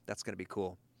 So that's going to be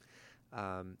cool.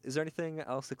 Is there anything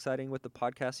else exciting with the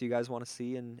podcast you guys want to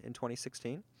see in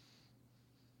 2016?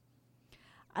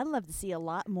 I'd love to see a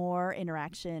lot more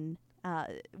interaction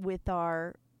with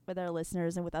our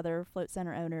listeners and with other float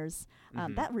center owners.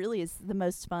 That really is the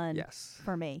most fun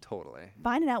for me. Totally.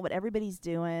 Finding out what everybody's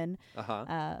doing. So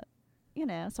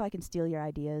I can steal your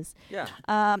ideas. Yeah.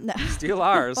 No. Steal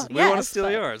ours. Well, we want to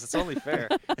steal yours. It's only fair.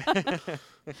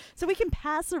 So we can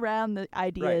pass around the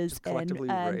ideas and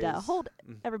raise. hold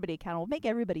everybody accountable, make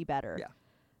everybody better. Yeah.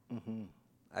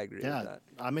 I agree with that.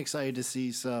 I'm excited to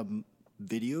see some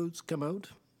videos come out.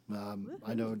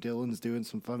 I know Dylan's doing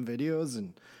some fun videos,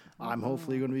 and I'm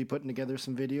hopefully going to be putting together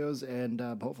some videos, and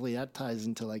hopefully that ties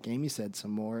into, like Amy said,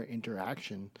 some more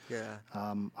interaction. Yeah.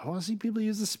 I want to see people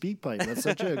use the SpeakPipe. That's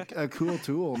such a cool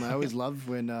tool, and I always love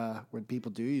when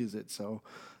people do use it. So,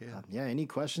 any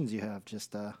questions you have,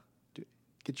 just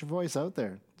get your voice out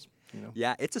there.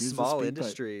 Yeah, it's a small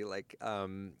industry. Like,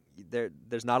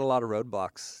 there's not a lot of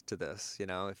roadblocks to this.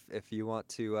 If you want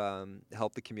to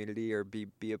help the community or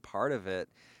be a part of it,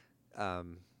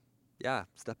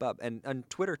 step up. And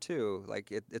Twitter too. Like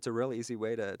it's a really easy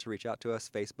way to reach out to us.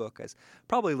 Facebook is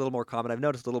probably a little more common. I've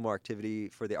noticed a little more activity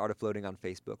for the Art of Floating on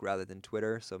Facebook rather than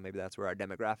Twitter. So maybe that's where our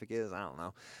demographic is. I don't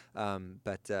know.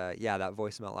 That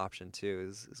voicemail option too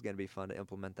is going to be fun to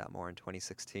implement that more in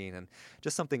 2016. And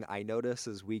just something I notice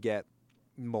is we get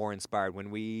more inspired when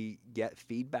we get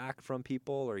feedback from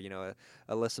people, or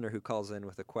a listener who calls in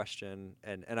with a question,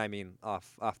 and I mean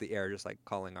off the air, just like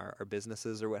calling our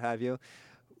businesses or what have you.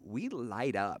 We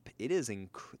light up. It is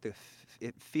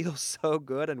it feels so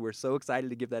good, and we're so excited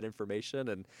to give that information,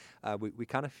 and we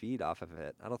kind of feed off of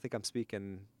it. I don't think I'm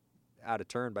speaking out of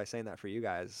turn by saying that for you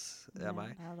guys, am I?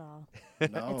 Not at all.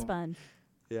 No. It's fun.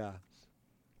 Yeah.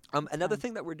 Another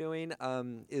thing that we're doing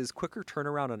is quicker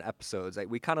turnaround on episodes.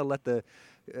 We kind of let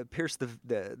pierce the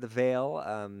veil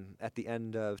at the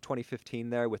end of 2015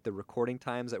 there with the recording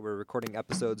times that we're recording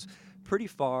episodes pretty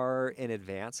far in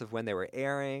advance of when they were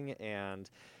airing, and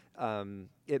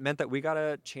it meant that we got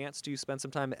a chance to spend some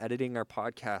time editing our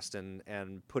podcast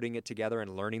and putting it together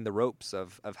and learning the ropes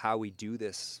of how we do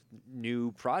this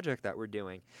new project that we're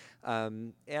doing.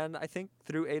 And I think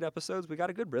through 8 episodes, we got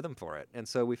a good rhythm for it. And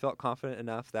so we felt confident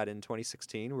enough that in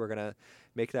 2016, we're going to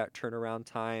make that turnaround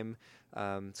time.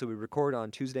 So we record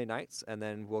on Tuesday nights, and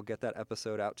then we'll get that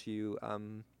episode out to you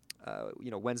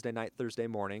Wednesday night, Thursday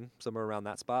morning, somewhere around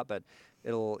that spot. But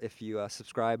if you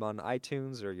subscribe on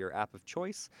iTunes or your app of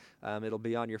choice, it'll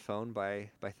be on your phone by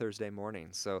Thursday morning.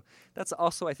 So that's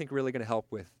also, I think, really going to help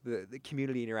with the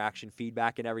community interaction,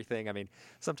 feedback, and everything. I mean,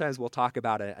 sometimes we'll talk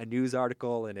about a news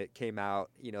article and it came out,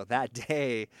 that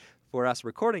day for us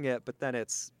recording it, but then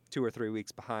it's 2 or 3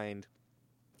 weeks behind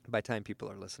by the time people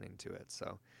are listening to it.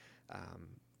 So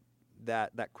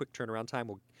that quick turnaround time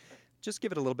will just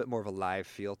give it a little bit more of a live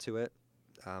feel to it.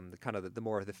 The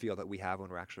more of the feel that we have when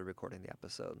we're actually recording the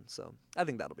episode. So I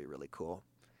think that'll be really cool.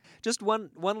 Just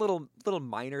one little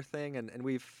minor thing, and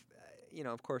we've,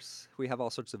 of course, we have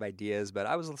all sorts of ideas, but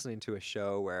I was listening to a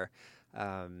show where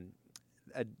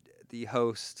the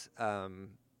host,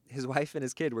 his wife and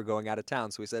his kid were going out of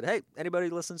town. So we said, hey, anybody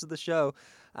who listens to the show,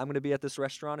 I'm going to be at this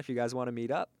restaurant if you guys want to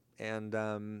meet up. And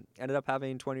ended up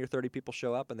having 20 or 30 people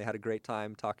show up, and they had a great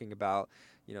time talking about,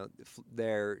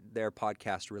 their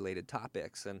podcast-related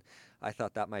topics. And I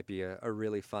thought that might be a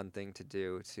really fun thing to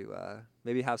do, to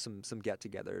maybe have some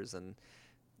get-togethers and,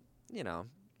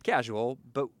 casual.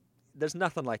 But there's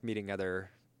nothing like meeting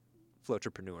other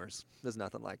floatrepreneurs. There's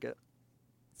nothing like it.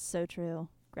 So true.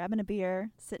 Grabbing a beer,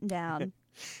 sitting down,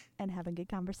 and having good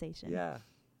conversation. Yeah.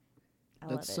 I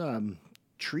love it.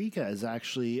 Trika has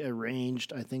actually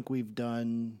arranged, I think we've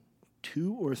done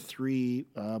 2 or 3,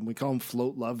 we call them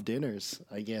float love dinners,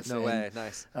 I guess. No way.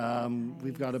 Nice.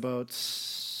 We've got about,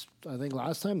 I think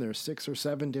last time there were 6 or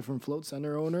 7 different float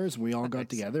center owners. We all got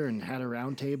together and had a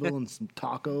round table and some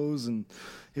tacos, and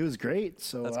it was great.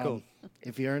 So that's cool.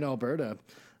 If you're in Alberta,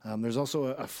 there's also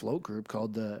a float group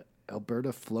called the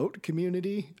Alberta Float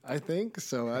Community, I think.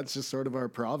 So that's just sort of our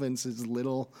province's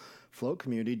little float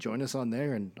community. Join us on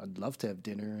there, and I'd love to have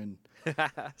dinner and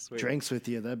drinks with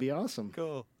you. That'd be awesome.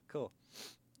 Cool.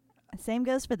 Same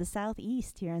goes for the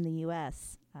Southeast here in the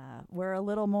U.S. We're a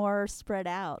little more spread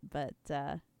out, but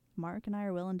Mark and I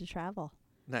are willing to travel.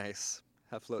 Nice.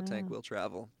 Have Float Tank will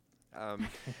travel.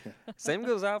 Same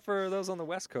goes out for those on the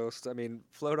West Coast. I mean,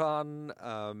 Float On,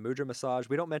 Mudra Massage,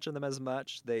 we don't mention them as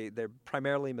much. They're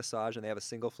primarily massage, and they have a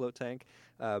single float tank.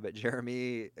 But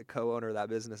Jeremy, co-owner of that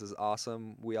business, is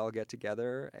awesome. We all get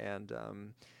together, and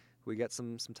we get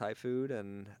some Thai food,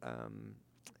 and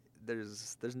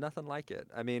there's nothing like it.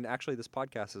 I mean, actually, this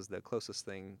podcast is the closest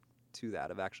thing to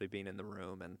that, of actually being in the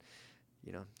room and,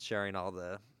 sharing all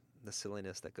the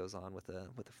silliness that goes on with the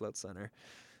float center.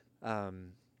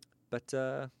 But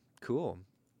cool.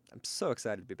 I'm so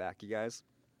excited to be back, you guys.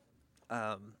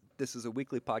 This is a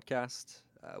weekly podcast.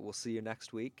 We'll see you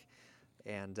next week.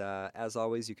 And as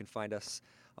always, you can find us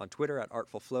on Twitter at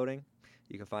Artful Floating.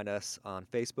 You can find us on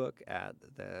Facebook at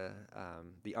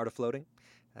the Art of Floating.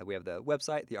 We have the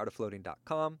website,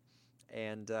 theartoffloating.com.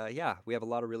 And we have a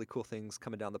lot of really cool things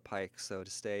coming down the pike. So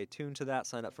to stay tuned to that,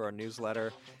 sign up for our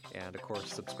newsletter, and of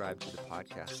course, subscribe to the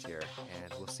podcast here.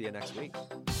 And we'll see you next week.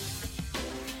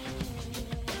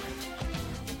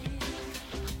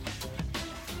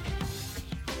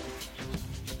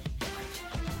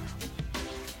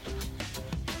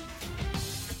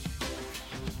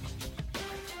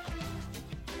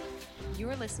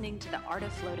 You're listening to the Art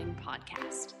of Floating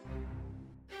podcast.